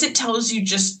I guess it tells you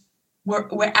just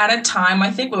we're at a time, I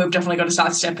think, where we've definitely got to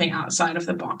start stepping outside of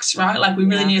the box, right? Like, we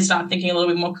really need to start thinking a little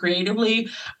bit more creatively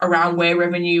around where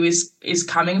revenue is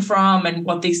coming from, and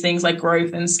what these things like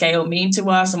growth and scale mean to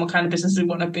us, and what kind of business we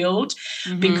want to build,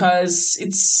 because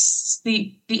it's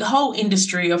the whole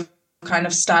industry of kind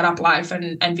of startup life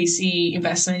and VC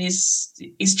investment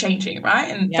is changing, right?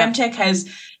 And femtech has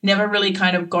never really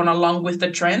kind of gone along with the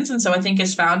trends. And so I think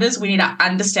as founders, we need to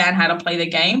understand how to play the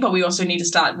game, but we also need to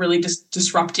start really just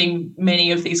disrupting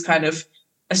many of these kind of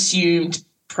assumed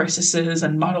processes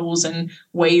and models and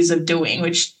ways of doing,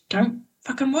 which don't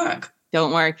fucking work.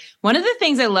 Don't work. One of the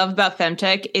things I love about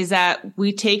femtech is that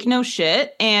we take no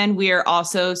shit, and we are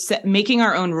also making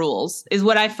our own rules is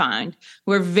what I find.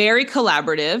 We're very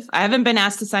collaborative. I haven't been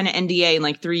asked to sign an NDA in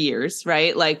like 3 years,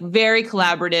 right? Like very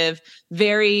collaborative,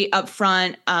 very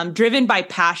upfront, driven by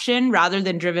passion rather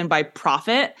than driven by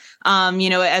profit,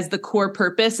 as the core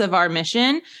purpose of our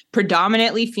mission,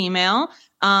 predominantly female.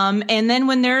 And then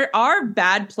when there are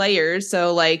bad players,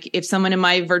 so like if someone in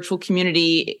my virtual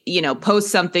community,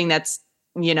 posts something that's,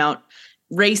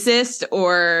 racist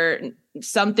or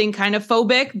something kind of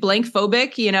blank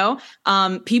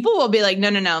phobic, people will be like,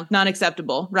 no, not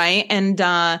acceptable. Right. And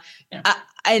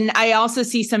I also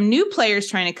see some new players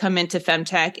trying to come into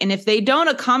femtech. And if they don't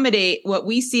accommodate what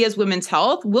we see as women's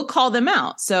health, we'll call them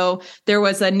out. So there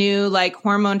was a new like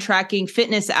hormone tracking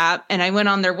fitness app, and I went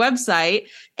on their website,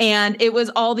 and it was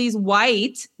all these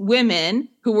white women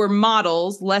who were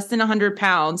models, less than 100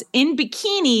 pounds, in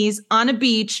bikinis on a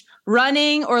beach,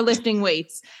 running or lifting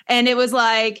weights. And it was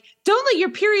like, don't let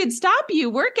your period stop you.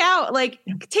 Work out like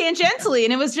tangentially.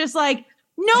 And it was just like,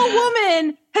 no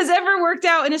woman has ever worked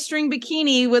out in a string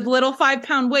bikini with little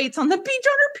 5-pound weights on the beach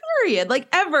on her period, like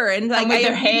ever. And like, with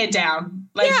their hair down.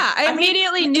 Like, I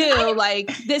immediately knew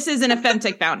like, this isn't a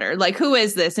femtech founder. Like, who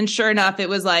is this? And sure enough, it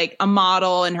was like a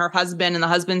model and her husband, and the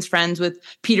husband's friends with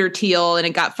Peter Thiel, and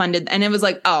it got funded. And it was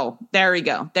like, oh, there we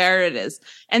go. There it is.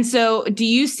 And so do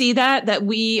you see that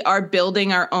we are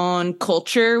building our own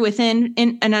culture within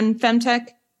femtech?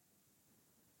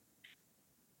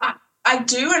 I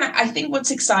do. And I think what's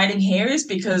exciting here is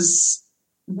because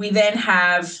we then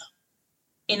have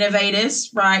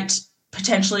innovators, right?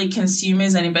 Potentially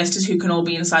consumers and investors who can all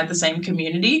be inside the same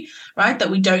community, right? That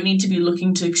we don't need to be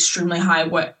looking to extremely high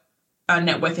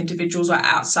net worth individuals or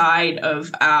outside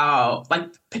of our, like,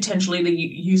 potentially the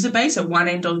user base at one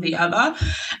end or the other.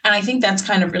 And I think that's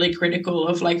kind of really critical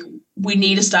of like, we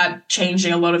need to start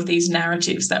changing a lot of these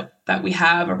narratives that we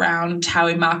have around how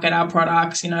we market our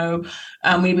products. We need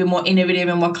to be more innovative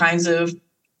in what kinds of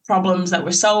problems that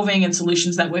we're solving and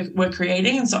solutions that we're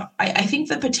creating. And so I think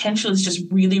the potential is just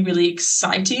really, really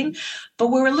exciting, but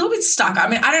we're a little bit stuck. I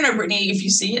mean, I don't know, Brittany, if you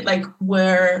see it, like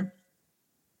we're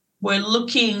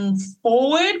looking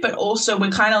forward, but also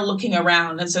we're kind of looking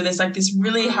around. And so there's like this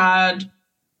really hard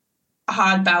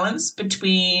balance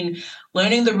between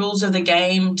learning the rules of the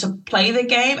game to play the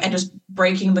game and just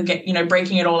breaking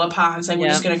it all apart and saying we're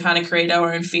just going to kind of create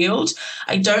our own field.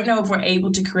 I don't know if we're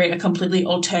able to create a completely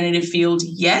alternative field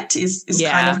yet is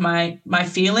kind of my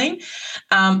feeling.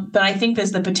 But I think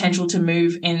there's the potential to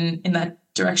move in that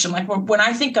direction. Like when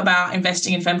I think about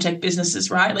investing in femtech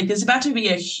businesses, right? Like there's about to be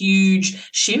a huge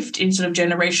shift in sort of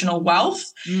generational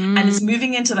wealth, and it's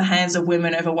moving into the hands of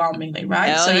women overwhelmingly,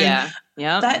 right?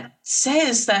 That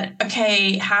says that,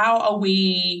 okay, how are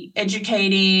we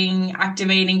educating,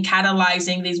 activating,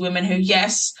 catalyzing these women who,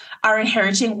 yes, are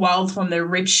inheriting wealth from their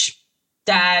rich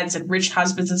dads and rich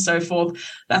husbands and so forth?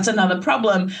 That's another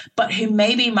problem, but who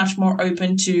may be much more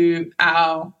open to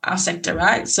our sector,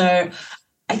 right? So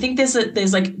I think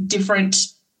there's like different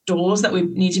doors that we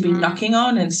need to be knocking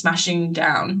on and smashing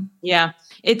down. Yeah.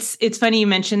 It's funny you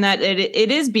mentioned that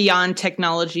it is beyond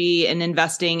technology and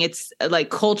investing. It's like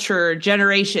culture,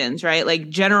 generations, right? Like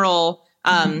generational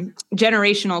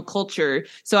culture.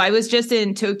 So I was just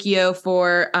in Tokyo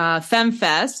for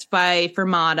FemFest by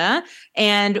Fermata.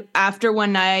 And after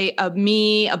one night,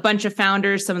 me, a bunch of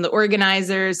founders, some of the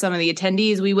organizers, some of the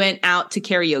attendees, we went out to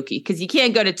karaoke because you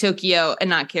can't go to Tokyo and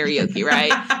not karaoke,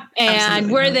 right? And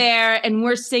we're there and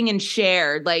we're singing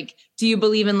Cher, like, do you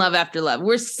believe in love after love?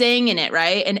 We're singing it,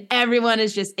 right? And everyone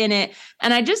is just in it.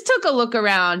 And I just took a look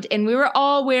around and we were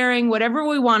all wearing whatever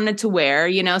we wanted to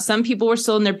wear. Some people were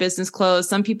still in their business clothes.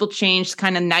 Some people changed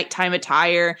kind of nighttime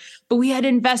attire, but we had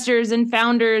investors and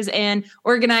founders and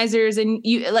organizers and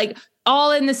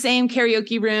all in the same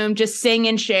karaoke room, just sing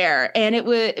and share. And it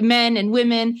was men and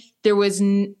women. There was,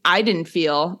 I didn't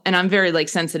feel, and I'm very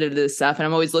sensitive to this stuff and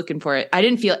I'm always looking for it. I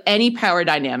didn't feel any power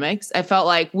dynamics. I felt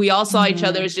like we all saw each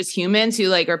other as just humans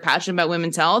who are passionate about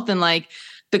women's health. And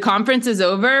the conference is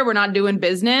over. We're not doing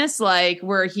business.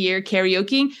 We're here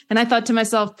karaokeing. And I thought to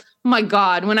myself, oh my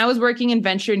God, when I was working in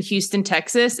venture in Houston,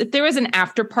 Texas, if there was an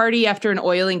after party after an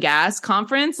oil and gas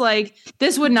conference,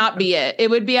 this would not be it. It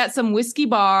would be at some whiskey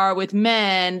bar with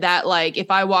men that if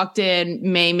I walked in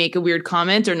may make a weird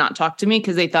comment or not talk to me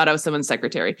because they thought I was someone's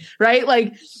secretary,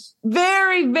 right?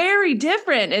 very, very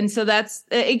different. And so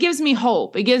it gives me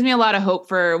hope. It gives me a lot of hope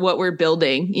for what we're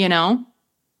building, you know?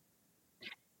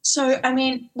 So, I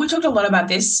mean, we talked a lot about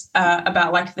this,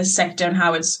 about like the sector and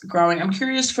how it's growing. I'm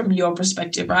curious from your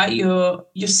perspective, right? You're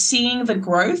seeing the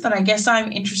growth, and I guess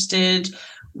I'm interested,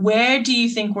 where do you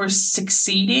think we're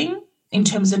succeeding in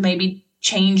terms of maybe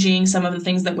changing some of the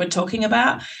things that we're talking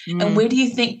about? And where do you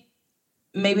think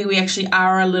maybe we actually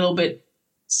are a little bit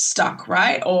stuck,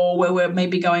 right? Or where we're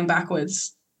maybe going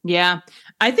backwards? Yeah.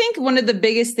 I think one of the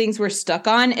biggest things we're stuck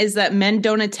on is that men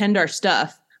don't attend our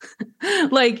stuff.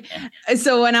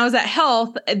 So when I was at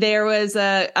Health, there was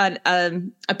a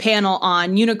panel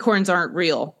on unicorns aren't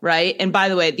real, right? And by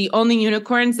the way, the only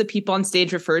unicorns that people on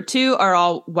stage referred to are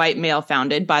all white male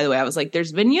founded. By the way, I was like,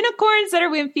 there's been unicorns that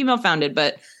are female founded,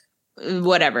 but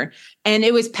whatever. And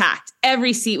it was packed.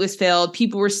 Every seat was filled.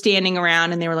 People were standing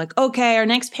around and they were like, okay, our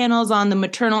next panel is on the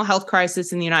maternal health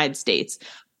crisis in the United States.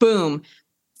 Boom.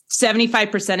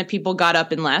 75% of people got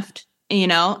up and left. You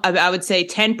know, I would say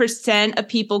 10% of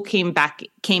people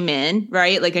came in,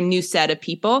 right? Like a new set of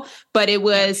people, but it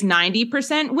was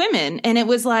 90% women. And it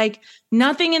was like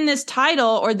nothing in this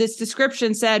title or this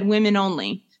description said women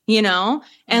only, you know?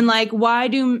 And like,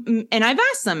 and I've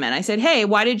asked some men, I said, hey,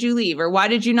 why did you leave? Or why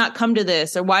did you not come to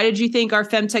this? Or why did you think our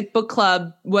femtech book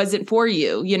club wasn't for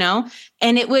you? You know?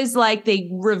 And it was like they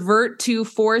revert to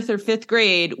 4th or 5th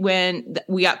grade when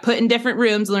we got put in different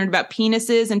rooms, learned about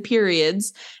penises and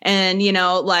periods. And, you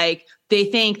know, like they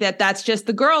think that that's just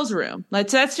the girls' room. Like,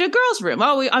 that's the girls' room.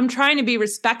 Oh, I'm trying to be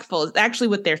respectful. It's actually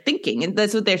what they're thinking. And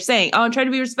that's what they're saying. Oh, I'm trying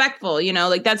to be respectful. You know,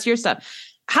 like that's your stuff.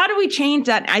 How do we change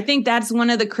that? I think that's one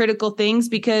of the critical things,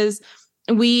 because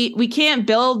we can't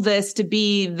build this to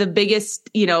be the biggest,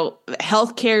 you know,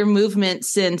 healthcare movement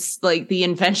since like the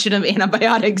invention of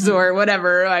antibiotics or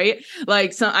whatever, right?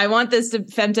 Like, so I want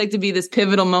femtech to be this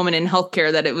pivotal moment in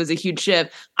healthcare, that it was a huge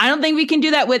shift. I don't think we can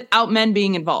do that without men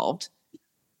being involved.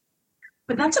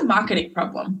 But that's a marketing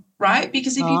problem, right?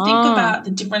 Because if you think about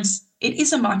the difference, it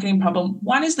is a marketing problem.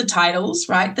 One is the titles,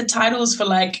 right? The titles for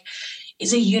like,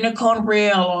 is a unicorn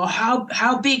real, or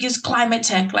how big is climate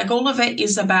tech? Like all of it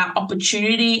is about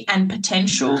opportunity and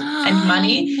potential and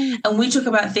money. And we talk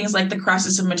about things like the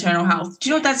crisis of maternal health. Do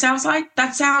you know what that sounds like?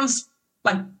 That sounds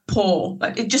like poor.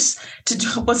 Like it just,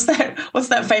 what's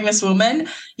that famous woman?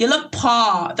 You look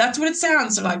poor. That's what it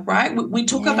sounds like, right? We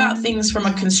talk about things from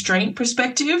a constraint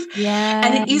perspective. Yeah.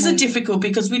 And it is a difficult,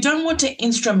 because we don't want to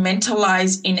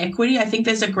instrumentalize inequity. I think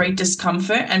there's a great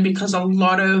discomfort. And because a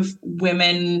lot of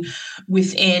women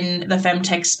within the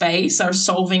femtech space are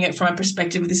solving it from a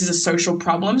perspective, this is a social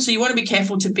problem. So you want to be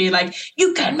careful to be like,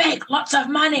 you can make lots of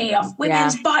money off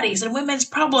women's bodies and women's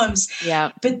problems.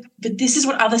 Yeah. But this is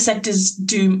what other sectors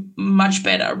do much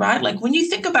better, right? Like when you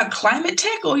think about climate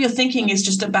tech, all you're thinking is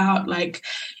just about like,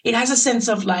 it has a sense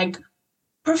of like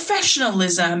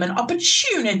professionalism and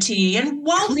opportunity and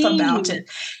wealth about it.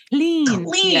 Clean.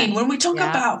 Yeah. When we talk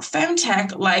about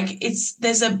femtech, like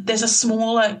there's a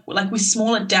smaller, like we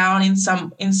small it down in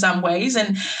some ways.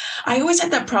 And I always had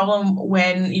that problem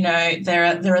when, you know, there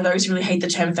are those who really hate the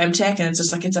term femtech, and it's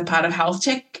just like it's a part of health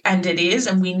tech, and it is,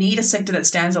 and we need a sector that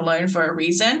stands alone for a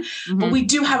reason. Mm-hmm. But we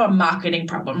do have a marketing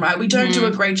problem, right? We don't do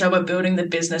a great job of building the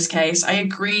business case. I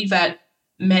agree that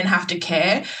men have to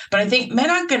care, but I think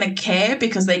men aren't going to care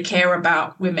because they care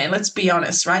about women. Let's be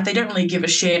honest, right? They don't really give a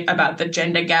shit about the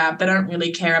gender gap. They don't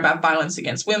really care about violence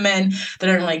against women. They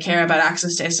don't really care about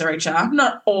access to SRHR.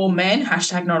 Not all men,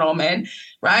 hashtag not all men,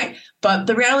 right? But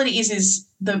the reality is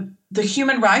the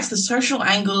human rights, the social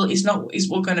angle is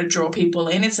what going to draw people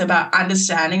in. It's about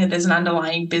understanding that there's an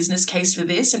underlying business case for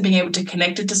this and being able to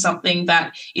connect it to something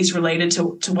that is related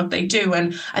to what they do.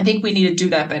 And I think we need to do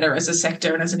that better as a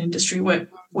sector and as an industry. We're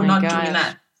not doing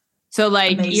that. So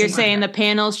like you're saying the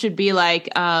panels should be like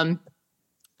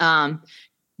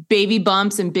baby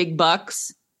bumps and big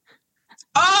bucks.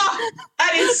 Oh,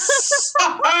 that is so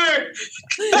hard.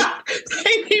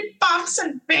 Baby bucks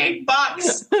and big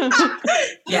bucks.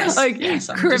 Yes. Like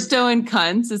crypto and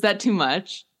cunts. Is that too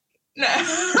much? No.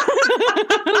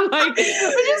 Like,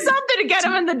 just something to get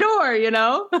them in the door, you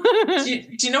know?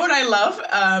 Do you know what I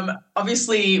love?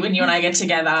 Obviously, when you and I get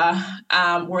together,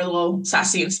 we're a little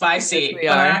sassy and spicy.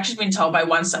 Yes, but I've actually been told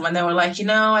by someone, they were like, you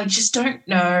know, I just don't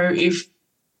know if,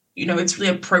 you know, it's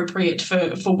really appropriate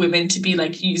for women to be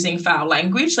like using foul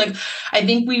language. Like, I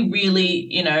think we really,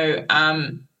 you know,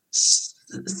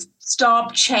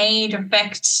 stop, change,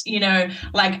 affect, you know,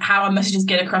 like how our messages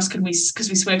get across because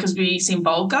we swear because we seem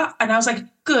vulgar. And I was like,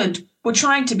 good. We're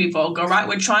trying to be vulgar, right?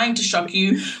 We're trying to shock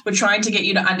you. We're trying to get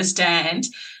you to understand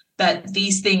that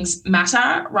these things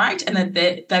matter, right? And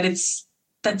that it's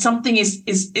that something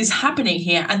is happening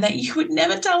here, and that you would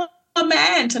never tell a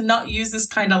man to not use this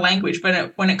kind of language.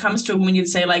 But when it comes to a woman, you'd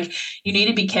say, like, you need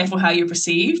to be careful how you're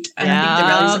perceived. And I think the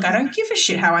reality is, like, I don't give a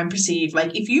shit how I'm perceived.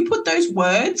 Like, if you put those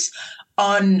words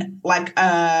on, like,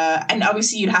 and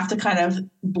obviously you'd have to kind of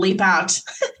bleep out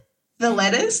the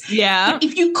letters. Yeah. But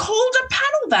if you called a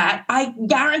panel that, I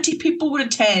guarantee people would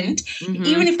attend,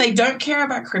 even if they don't care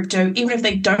about crypto, even if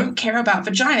they don't care about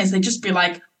vaginas, they'd just be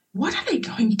like, what are they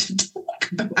going to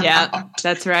talk about? Yeah,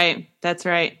 that's right. That's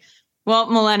right.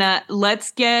 Well, Milena,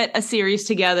 let's get a series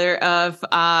together of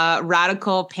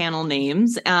radical panel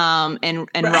names and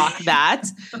rock that.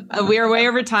 We are way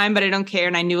over time, but I don't care.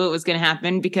 And I knew it was going to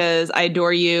happen because I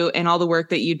adore you and all the work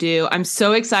that you do. I'm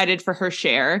so excited for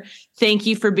HerShare. Thank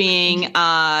you for being,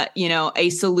 a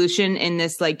solution in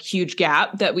this like huge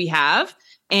gap that we have.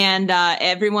 And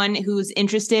everyone who's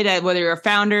interested, whether you're a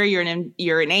founder, you're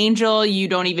an angel, you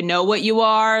don't even know what you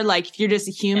are. Like if you're just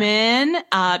a human,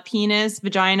 penis,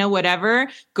 vagina, whatever,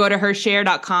 go to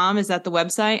HerShare.com. Is that the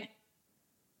website?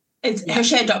 It's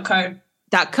HerShare.co.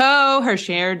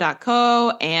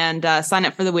 HerShare.co, and sign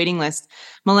up for the waiting list.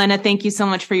 Milena, thank you so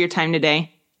much for your time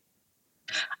today.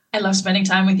 I love spending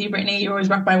time with you, Brittany. You always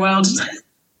rock my world.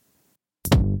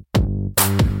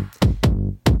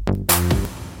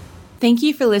 Thank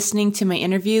you for listening to my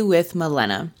interview with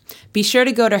Milena. Be sure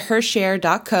to go to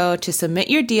HerShare.co to submit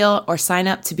your deal or sign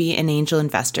up to be an angel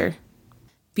investor.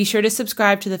 Be sure to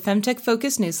subscribe to the Femtech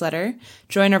Focus newsletter,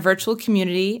 join our virtual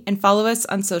community, and follow us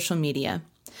on social media.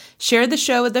 Share the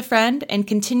show with a friend and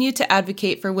continue to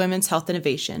advocate for women's health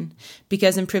innovation,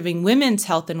 because improving women's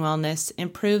health and wellness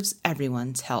improves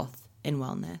everyone's health and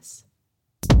wellness.